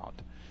talked about?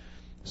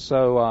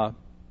 So,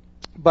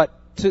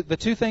 the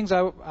two things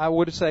I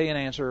would say in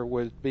answer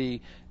would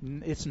be,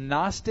 it's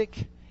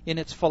Gnostic in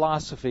its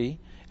philosophy,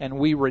 and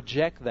we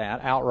reject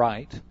that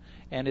outright.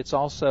 And it's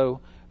also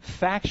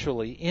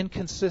factually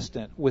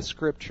inconsistent with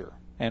Scripture.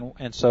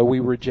 And so we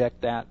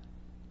reject that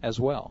as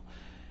well.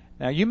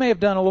 Now, you may have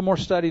done a little more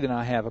study than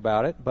I have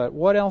about it, but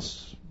what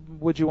else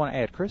would you want to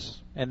add, Chris?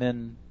 And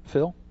then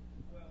Phil?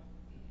 Well,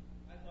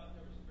 I thought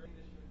there was very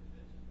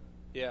different.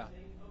 Yeah.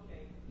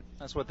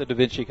 That's what the Da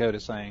Vinci Code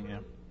is saying, yeah.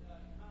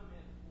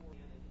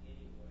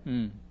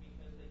 Because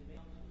they make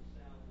them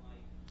sound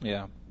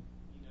like,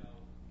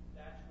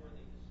 that's where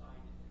they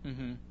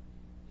decided.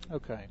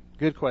 Okay,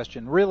 good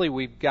question. Really,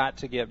 we've got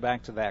to get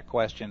back to that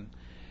question.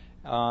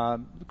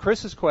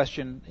 Chris's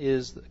question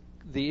is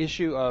the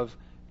issue of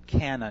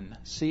canon,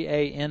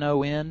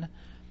 C-A-N-O-N.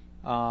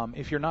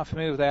 If you're not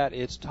familiar with that,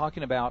 it's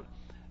talking about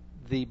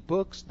the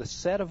books, the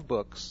set of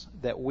books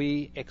that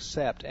we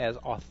accept as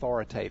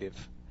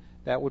authoritative.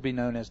 That would be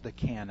known as the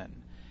canon.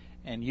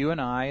 And you and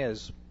I,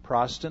 as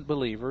Protestant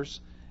believers,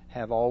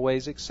 have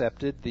always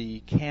accepted the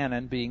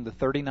canon being the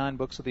 39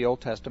 books of the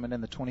Old Testament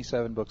and the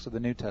 27 books of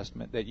the New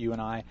Testament that you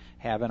and I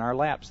have in our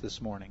laps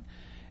this morning.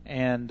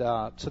 And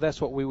so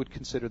that's what we would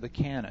consider the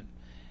canon.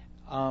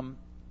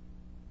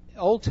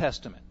 Old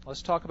Testament.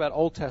 Let's talk about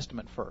Old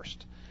Testament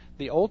first.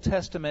 The Old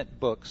Testament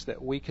books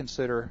that we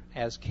consider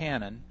as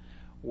canon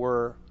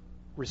were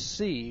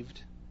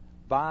received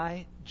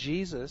by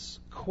Jesus,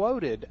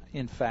 quoted,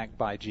 in fact,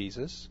 by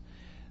Jesus.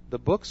 The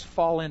books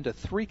fall into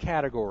three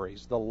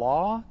categories: the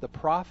law, the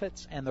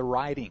prophets, and the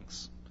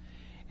writings.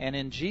 And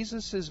in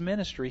Jesus'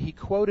 ministry, he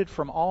quoted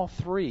from all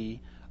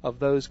three of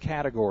those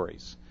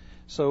categories.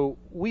 So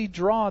we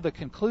draw the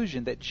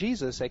conclusion that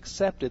Jesus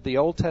accepted the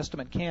Old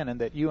Testament canon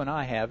that you and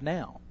I have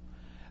now.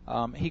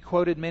 He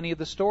quoted many of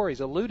the stories,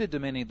 alluded to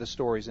many of the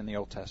stories in the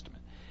Old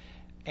Testament.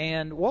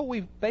 And what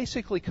we've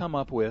basically come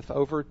up with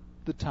over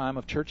the time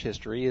of church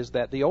history is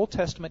that the Old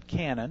Testament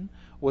canon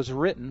was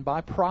written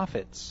by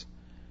prophets,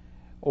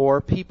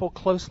 or people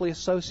closely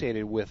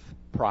associated with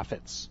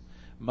prophets.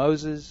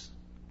 Moses,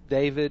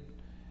 David,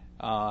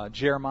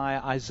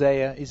 Jeremiah,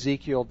 Isaiah,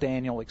 Ezekiel,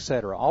 Daniel,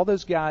 etc. All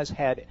those guys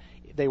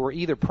they were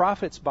either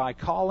prophets by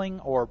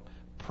calling or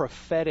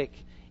prophetic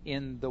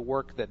in the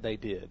work that they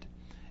did.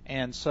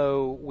 And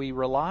so we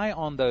rely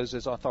on those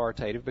as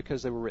authoritative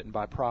because they were written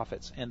by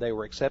prophets, and they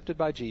were accepted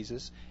by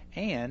Jesus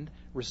and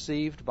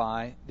received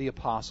by the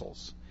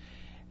apostles.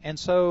 And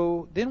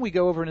so then we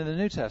go over into the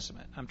New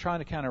Testament. I'm trying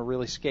to kind of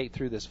really skate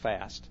through this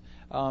fast.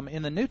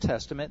 In the New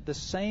Testament, the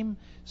same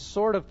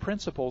sort of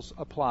principles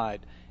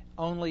applied.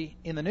 Only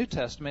in the New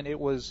Testament, it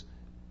was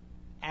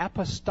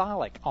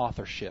apostolic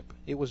authorship.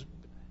 It was,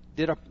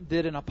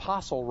 did an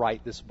apostle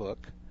write this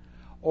book,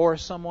 or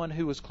someone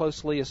who was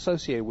closely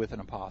associated with an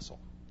apostle?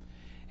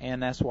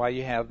 And that's why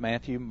you have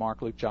Matthew,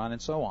 Mark, Luke, John,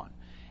 and so on.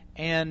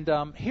 And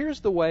here's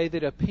the way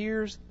that it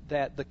appears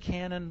that the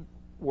canon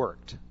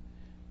worked.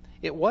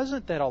 It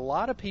wasn't that a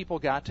lot of people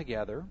got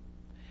together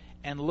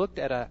and looked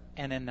at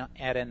an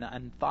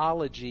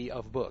anthology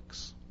of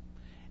books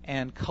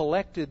and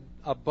collected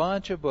a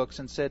bunch of books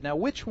and said, now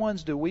which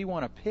ones do we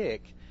want to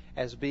pick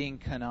as being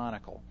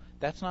canonical?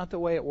 That's not the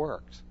way it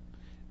worked.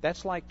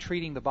 That's like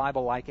treating the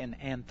Bible like an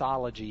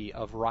anthology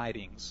of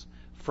writings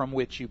from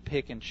which you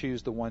pick and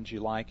choose the ones you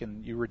like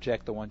and you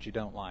reject the ones you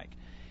don't like.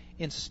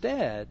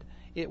 Instead,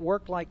 it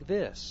worked like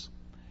this.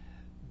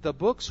 The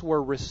books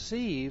were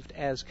received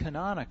as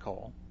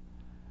canonical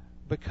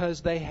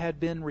because they had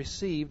been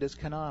received as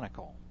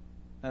canonical.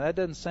 Now that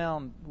doesn't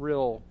sound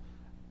real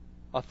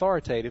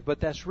authoritative, but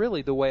that's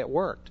really the way it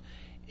worked.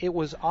 It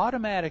was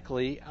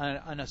automatically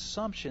an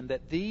assumption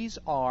that these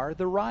are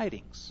the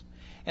writings.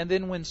 And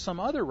then when some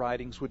other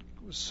writings would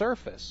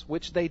surface,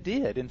 which they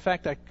did, in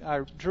fact,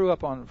 I drew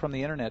up from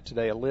the internet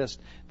today a list.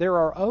 There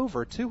are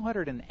over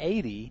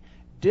 280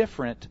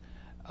 different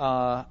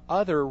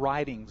other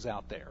writings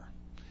out there.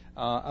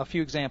 A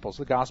few examples: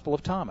 the Gospel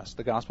of Thomas,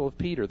 the Gospel of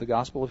Peter, the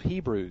Gospel of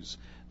Hebrews,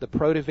 the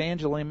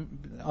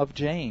Protevangelium of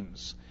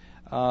James.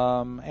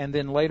 And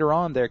then later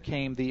on there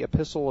came the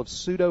Epistle of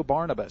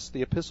Pseudo-Barnabas,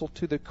 the Epistle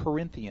to the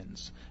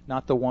Corinthians,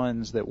 not the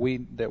ones that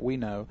we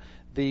know,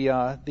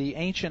 the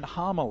Ancient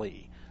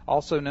Homily,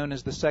 also known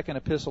as the Second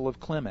Epistle of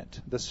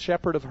Clement, the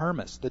Shepherd of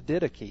Hermas, the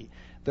Didache,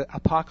 the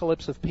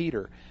Apocalypse of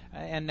Peter,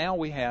 and now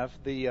we have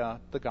the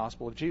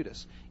Gospel of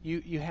Judas.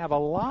 You have a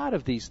lot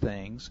of these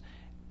things,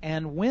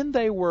 and when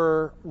they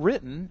were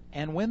written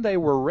and when they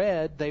were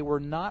read, they were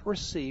not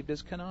received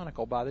as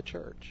canonical by the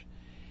church.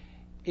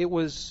 It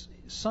was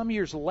some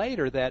years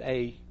later that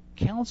a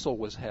council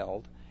was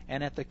held,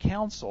 and at the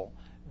council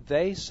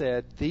they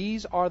said,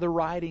 these are the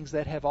writings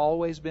that have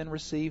always been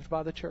received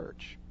by the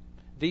church.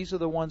 These are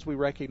the ones we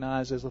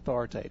recognize as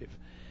authoritative.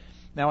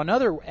 Now,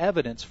 another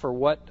evidence for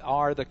what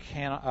are the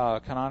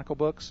canonical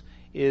books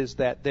is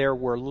that there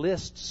were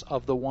lists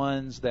of the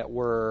ones that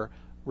were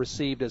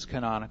received as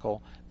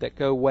canonical that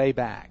go way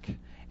back.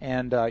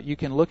 And you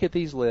can look at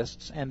these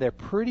lists, and they're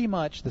pretty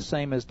much the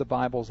same as the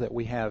Bibles that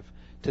we have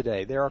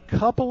today. There are a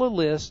couple of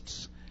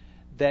lists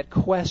that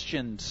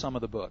questioned some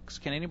of the books.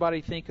 Can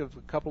anybody think of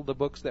a couple of the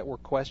books that were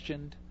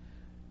questioned?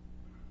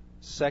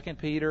 2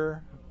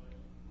 Peter,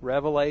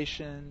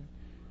 Revelation,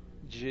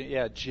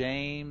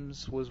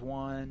 James was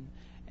one,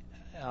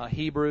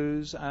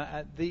 Hebrews.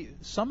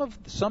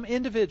 Some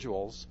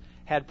individuals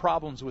had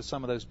problems with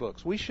some of those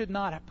books. We should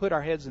not put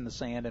our heads in the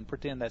sand and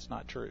pretend that's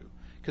not true,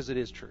 because it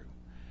is true.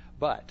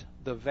 But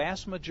the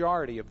vast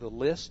majority of the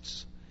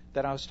lists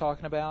that I was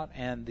talking about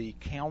and the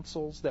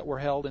councils that were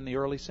held in the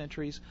early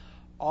centuries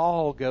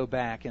all go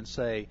back and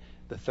say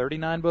the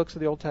 39 books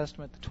of the Old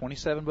Testament, the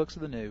 27 books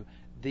of the New,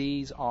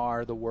 these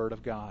are the Word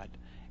of God.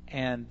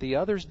 And the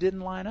others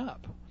didn't line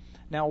up.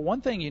 Now,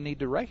 one thing you need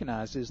to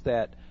recognize is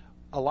that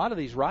a lot of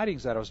these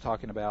writings that I was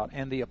talking about,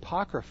 and the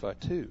Apocrypha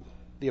too,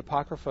 the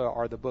Apocrypha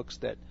are the books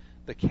that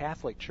the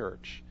Catholic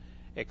Church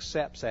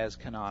accepts as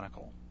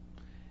canonical.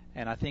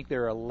 And I think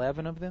there are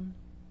 11 of them.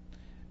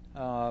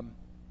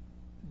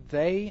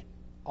 They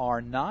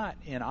are not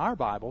in our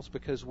Bibles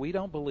because we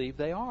don't believe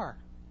they are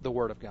the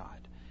Word of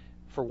God.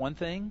 For one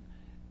thing,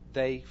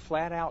 they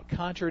flat out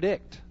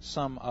contradict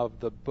some of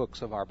the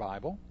books of our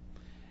Bible.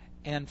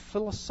 And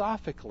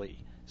philosophically,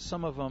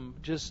 some of them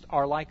just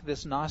are like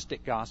this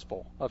Gnostic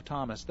gospel of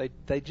Thomas.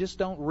 They just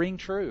don't ring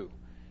true.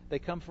 They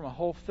come from a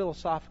whole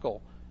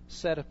philosophical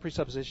set of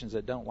presuppositions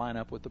that don't line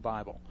up with the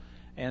Bible.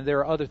 And there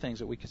are other things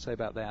that we could say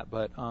about that.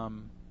 But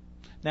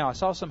now I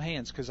saw some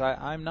hands because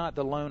I'm not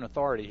the lone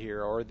authority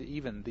here, or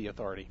even the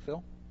authority.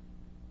 Phil?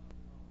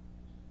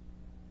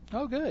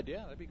 Oh, good.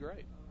 Yeah, that'd be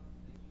great.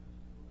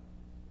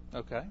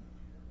 Okay.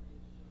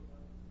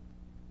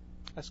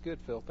 That's good,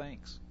 Phil.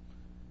 Thanks.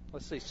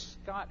 Let's see.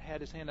 Scott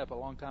had his hand up a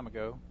long time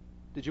ago.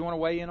 Did you want to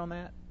weigh in on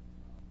that?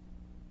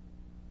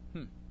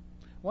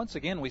 Once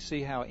again, we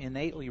see how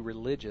innately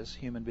religious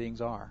human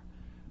beings are.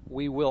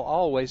 We will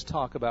always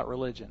talk about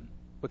religion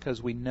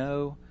because we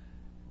know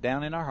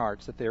down in our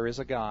hearts that there is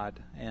a God,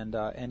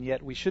 and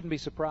yet we shouldn't be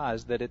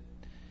surprised that it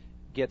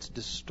gets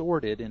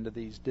distorted into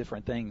these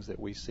different things that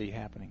we see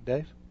happening.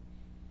 Dave?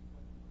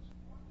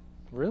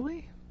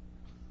 Really?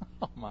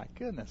 Oh my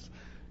goodness.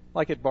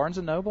 Like at Barnes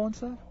 & Noble and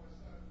stuff?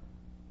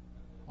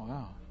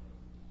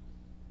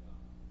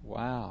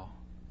 Wow.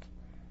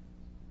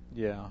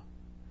 Yeah.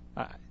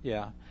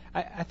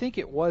 I think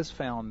it was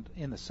found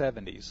in the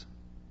 70s.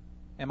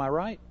 Am I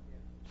right?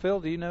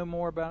 Phil, do you know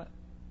more about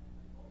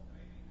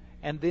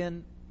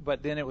it?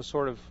 But then it was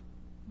sort of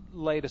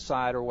laid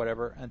aside or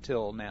whatever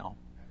until now.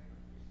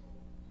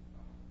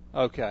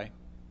 Okay.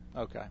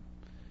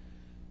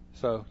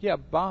 So, yeah,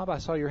 Bob, I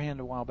saw your hand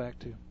a while back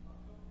too.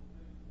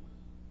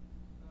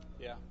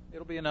 Yeah,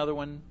 it'll be another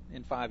one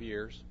in 5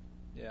 years.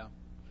 Yeah.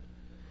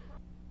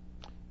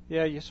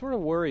 Yeah, you sort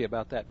of worry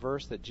about that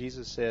verse that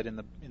Jesus said in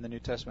the New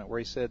Testament, where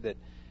he said that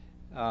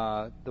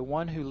the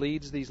one who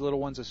leads these little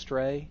ones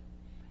astray,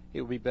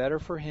 it would be better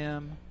for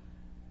him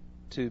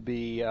to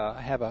be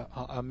have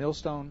a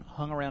millstone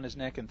hung around his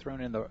neck and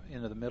thrown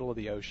into the middle of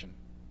the ocean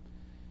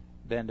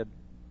than to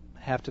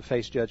have to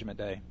face Judgment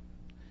Day.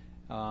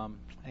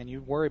 And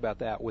you worry about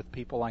that with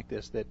people like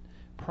this that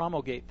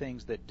promulgate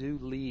things that do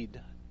lead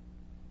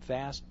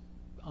vast,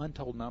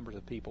 untold numbers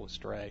of people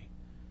astray.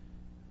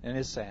 And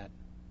it's sad.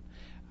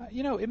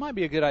 It might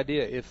be a good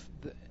idea if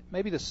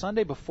maybe the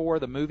Sunday before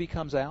the movie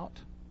comes out,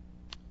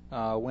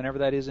 whenever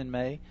that is in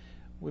May,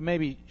 we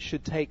maybe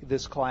should take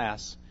this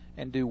class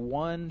and do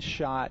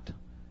one-shot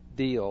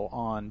deal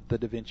on the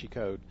Da Vinci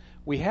Code.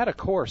 We had a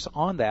course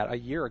on that a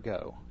year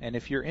ago, and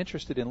if you're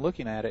interested in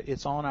looking at it,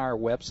 it's on our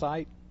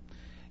website.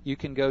 You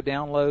can go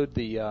download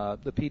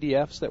the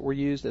PDFs that were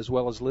used as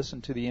well as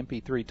listen to the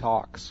MP3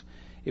 talks.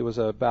 It was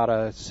about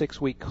a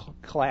 6-week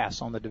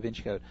class on the Da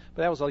Vinci Code,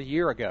 but that was a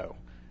year ago.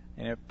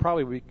 And it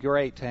probably would be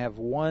great to have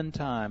one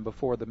time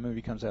before the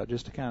movie comes out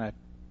just to kind of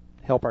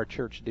help our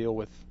church deal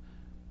with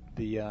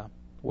the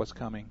what's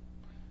coming.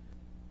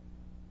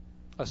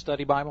 A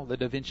study Bible, the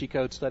Da Vinci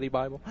Code study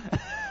Bible.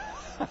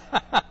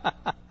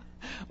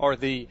 Or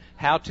the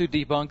How to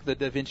Debunk the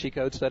Da Vinci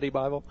Code study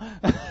Bible.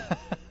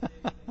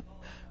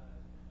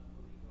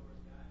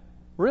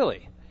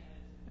 Really?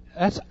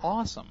 That's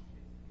awesome.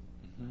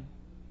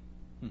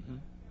 Mm-hmm. Mm-hmm.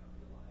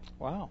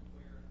 Wow.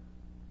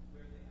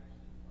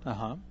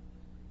 Uh-huh.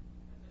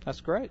 That's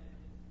great.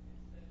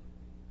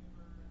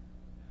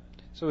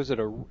 So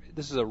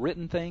this is a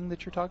written thing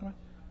that you're talking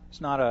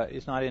about?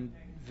 It's not in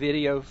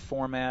video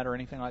format or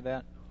anything like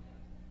that?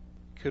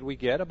 Could we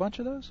get a bunch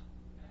of those?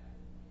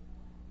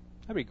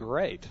 That'd be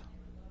great.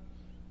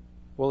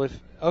 Well, if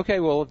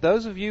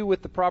those of you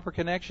with the proper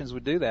connections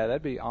would do that,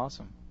 that'd be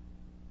awesome.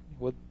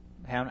 We'll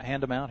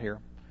hand them out here.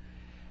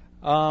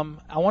 I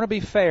want to be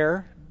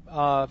fair.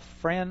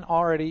 Fran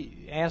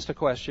already asked a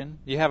question.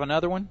 You have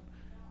another one?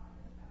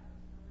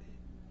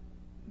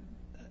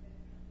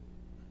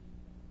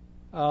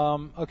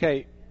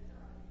 Okay.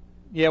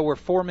 Yeah, we're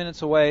 4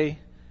 minutes away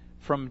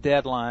from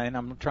deadline.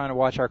 I'm trying to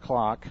watch our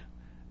clock.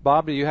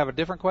 Bob, do you have a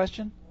different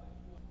question?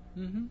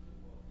 Mm-hmm.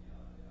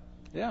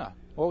 Yeah.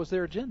 What was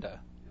their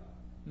agenda?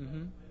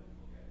 Mm-hmm.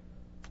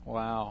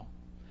 Wow.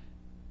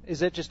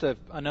 Is it just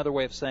another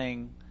way of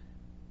saying,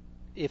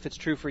 if it's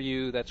true for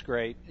you, that's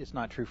great. It's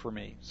not true for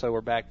me. So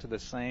we're back to the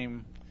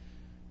same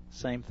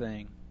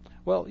thing.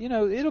 Well,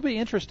 it'll be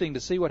interesting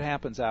to see what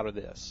happens out of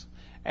this.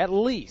 At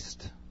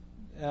least,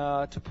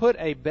 to put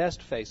a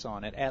best face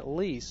on it, at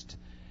least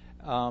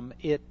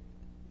it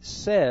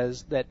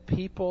says that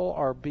people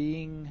are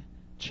being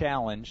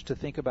challenged to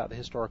think about the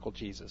historical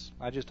Jesus.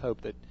 I just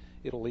hope that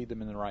it'll lead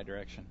them in the right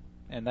direction.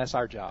 And that's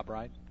our job,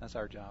 right? That's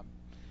our job.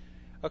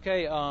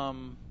 Okay,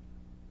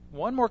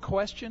 one more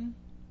question.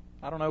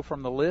 I don't know,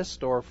 from the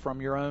list or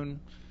from your own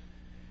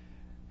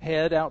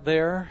head out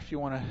there, if you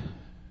want to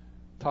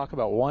talk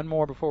about one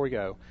more before we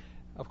go.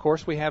 Of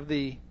course, we have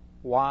the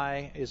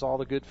why is all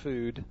the good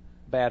food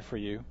bad for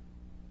you?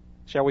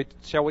 Shall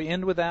we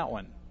end with that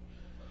one?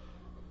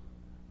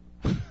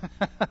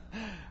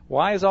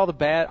 Why is all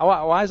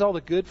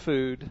the good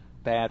food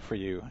bad for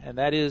you? And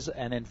that is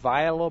an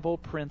inviolable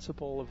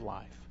principle of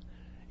life.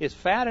 It's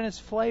fat and it's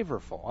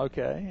flavorful.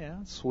 Okay, yeah,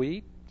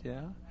 sweet,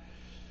 yeah.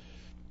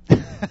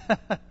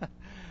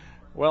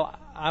 Well,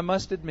 I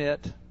must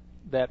admit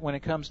that when it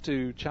comes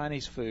to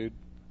Chinese food,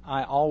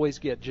 I always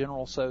get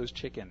General Tso's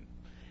chicken.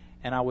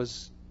 And I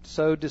was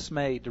so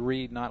dismayed to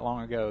read not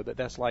long ago that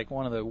that's like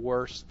one of the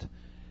worst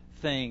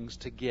things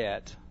to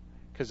get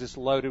because it's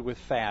loaded with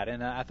fat.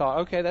 And I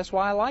thought, okay, that's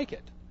why I like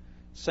it.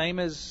 Same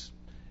as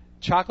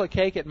chocolate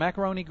cake at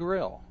Macaroni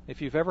Grill,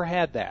 if you've ever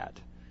had that.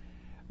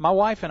 My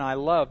wife and I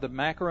love the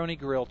Macaroni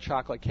Grill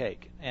chocolate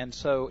cake. And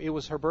so it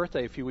was her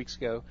birthday a few weeks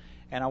ago,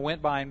 and I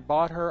went by and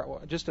bought her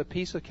just a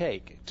piece of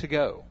cake to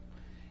go.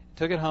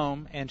 Took it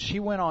home, and she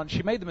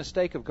made the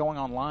mistake of going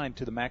online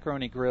to the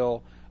Macaroni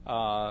Grill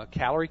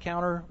calorie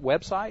counter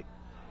website.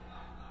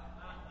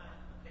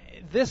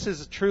 This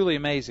is truly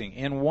amazing.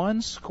 In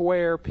one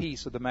square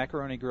piece of the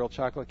Macaroni Grill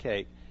chocolate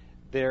cake,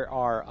 there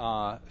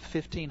are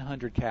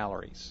 1,500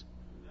 calories.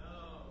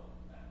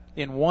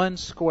 In one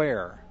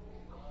square.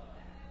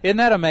 Isn't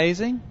that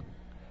amazing?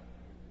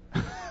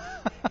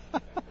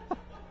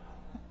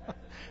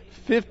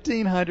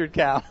 1,500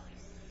 calories.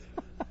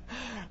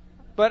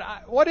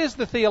 But what is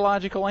the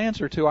theological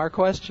answer to our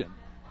question?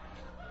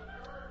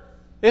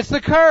 It's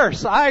the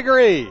curse. I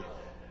agree.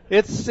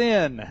 It's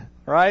sin,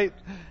 right?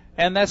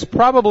 And that's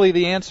probably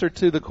the answer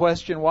to the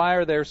question: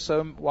 why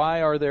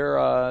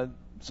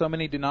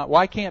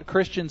can't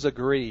Christians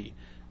agree?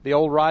 The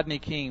old Rodney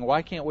King.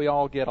 Why can't we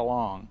all get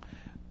along?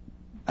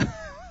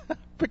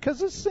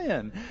 Because of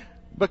sin.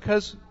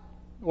 Because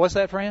what's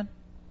that, Fran?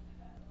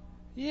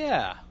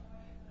 Yeah.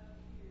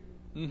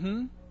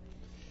 Mm-hmm.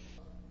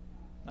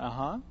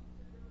 Uh-huh.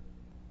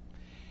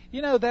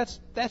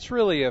 That's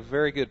really a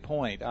very good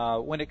point.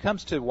 When it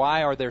comes to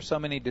why are there so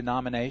many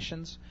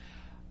denominations,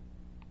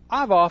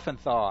 I've often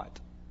thought,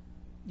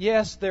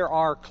 yes, there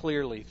are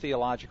clearly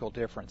theological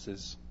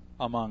differences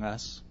among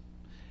us,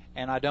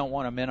 and I don't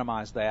want to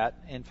minimize that.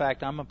 In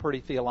fact, I'm a pretty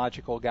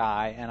theological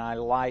guy, and I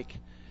like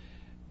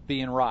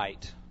being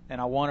right,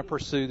 and I want to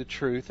pursue the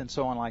truth and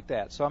so on like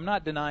that. So I'm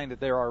not denying that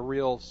there are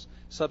real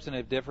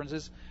substantive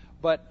differences,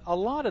 but a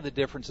lot of the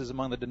differences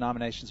among the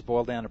denominations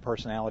boil down to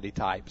personality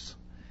types.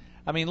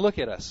 I mean, look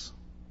at us.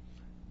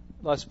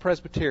 Us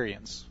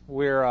Presbyterians.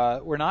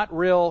 We're not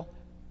real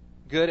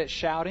good at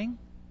shouting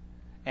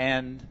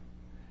and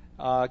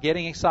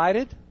getting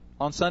excited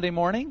on Sunday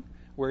morning.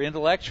 We're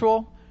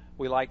intellectual.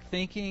 We like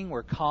thinking.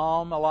 We're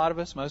calm, a lot of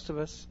us, most of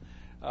us.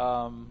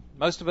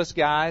 Most of us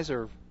guys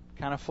are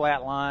kind of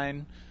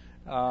flatline.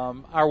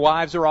 Our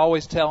wives are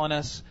always telling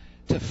us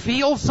to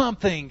feel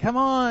something. Come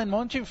on,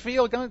 won't you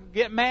feel? Don't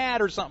get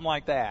mad or something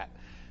like that.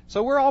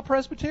 So we're all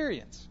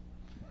Presbyterians.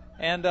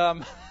 And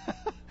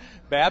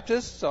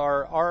Baptists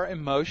are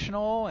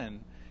emotional, and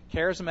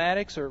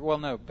Charismatics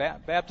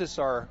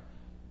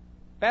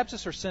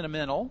Baptists are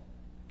sentimental.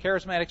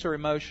 Charismatics are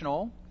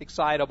emotional,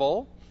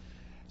 excitable.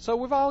 So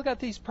we've all got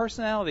these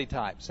personality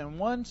types, and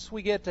once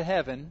we get to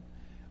heaven,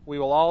 we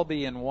will all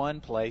be in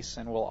one place,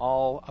 and we'll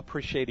all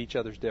appreciate each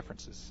other's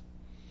differences.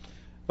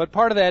 But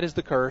part of that is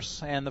the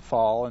curse and the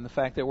fall and the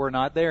fact that we're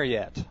not there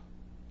yet.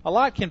 A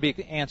lot can be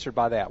answered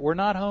by that. We're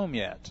not home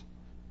yet,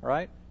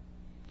 right?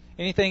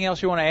 Anything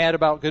else you want to add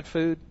about good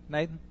food,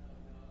 Nathan?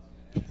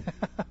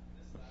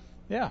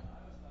 Yeah.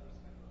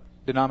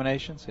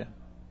 Denominations, yeah.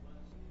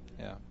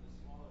 Yeah.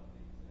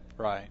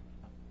 Right.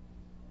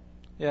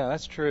 Yeah,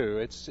 that's true.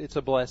 It's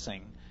a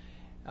blessing.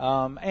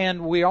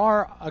 And we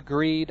are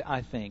agreed,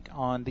 I think,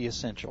 on the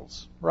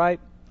essentials, right?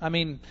 I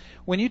mean,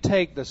 when you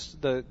take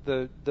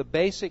the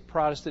basic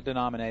Protestant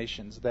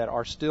denominations that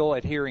are still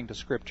adhering to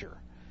Scripture,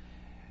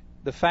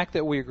 the fact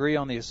that we agree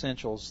on the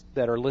essentials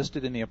that are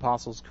listed in the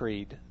Apostles'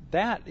 Creed,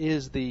 that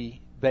is the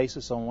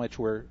basis on which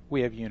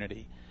we have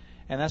unity.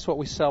 And that's what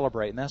we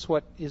celebrate, and that's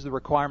what is the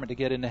requirement to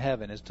get into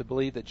heaven, is to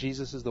believe that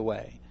Jesus is the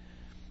way,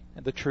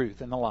 and the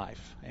truth, and the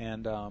life.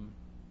 And I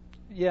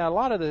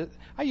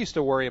used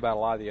to worry about a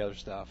lot of the other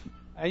stuff.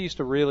 I used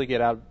to really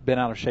been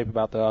out of shape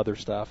about the other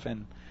stuff,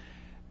 and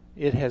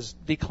it has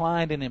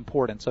declined in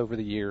importance over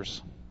the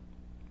years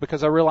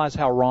because I realize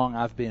how wrong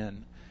I've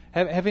been.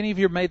 Have any of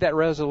you made that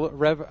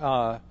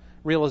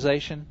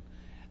realization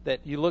that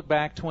you look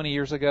back 20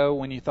 years ago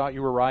when you thought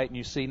you were right and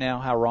you see now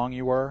how wrong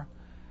you were?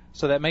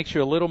 So that makes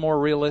you a little more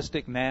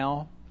realistic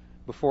now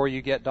before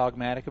you get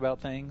dogmatic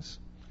about things.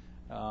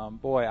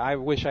 Boy, I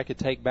wish I could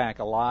take back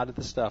a lot of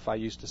the stuff I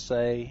used to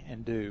say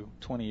and do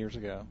 20 years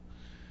ago.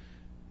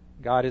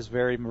 God is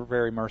very,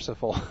 very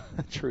merciful,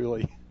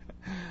 truly.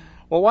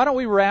 Well, why don't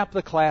we wrap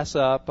the class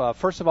up,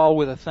 first of all,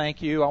 with a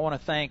thank you. I want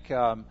to thank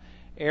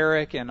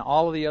Eric and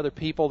all of the other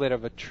people that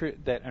have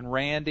and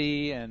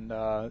Randy and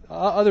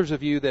others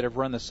of you that have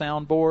run the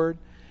soundboard.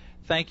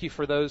 Thank you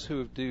for those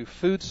who do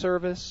food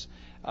service.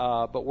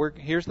 But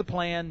here's the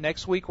plan.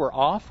 Next week we're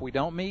off. We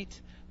don't meet.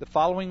 The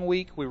following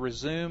week we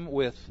resume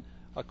with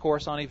a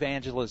course on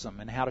evangelism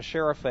and how to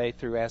share our faith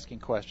through asking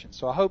questions.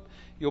 So I hope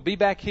you'll be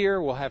back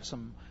here. We'll have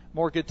some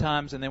more good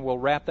times, and then we'll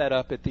wrap that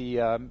up at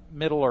the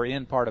middle or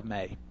end part of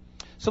May.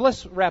 So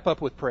let's wrap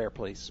up with prayer,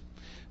 please.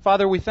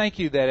 Father, we thank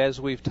you that as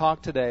we've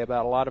talked today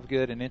about a lot of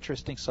good and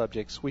interesting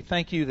subjects, we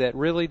thank you that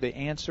really the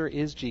answer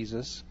is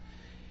Jesus.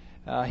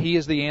 He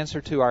is the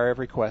answer to our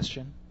every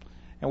question.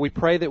 And we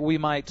pray that we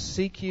might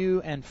seek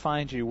you and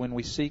find you when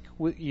we seek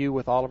you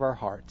with all of our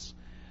hearts.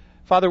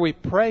 Father, we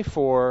pray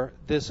for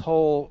this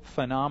whole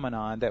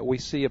phenomenon that we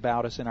see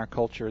about us in our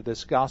culture,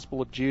 this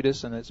gospel of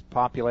Judas and its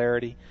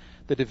popularity,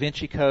 the Da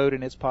Vinci Code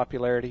and its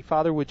popularity.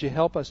 Father, would you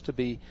help us to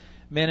be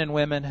men and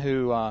women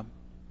who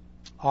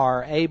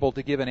are able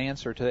to give an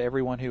answer to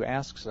everyone who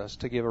asks us,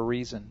 to give a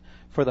reason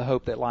for the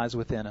hope that lies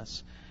within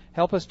us.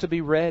 Help us to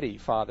be ready,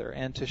 Father,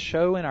 and to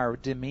show in our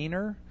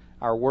demeanor,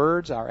 our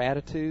words, our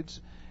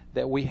attitudes,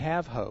 that we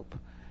have hope.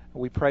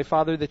 We pray,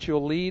 Father, that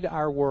you'll lead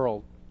our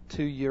world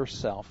to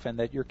yourself and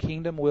that your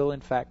kingdom will, in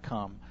fact,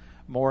 come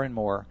more and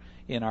more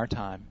in our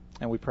time.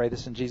 And we pray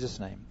this in Jesus'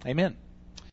 name. Amen.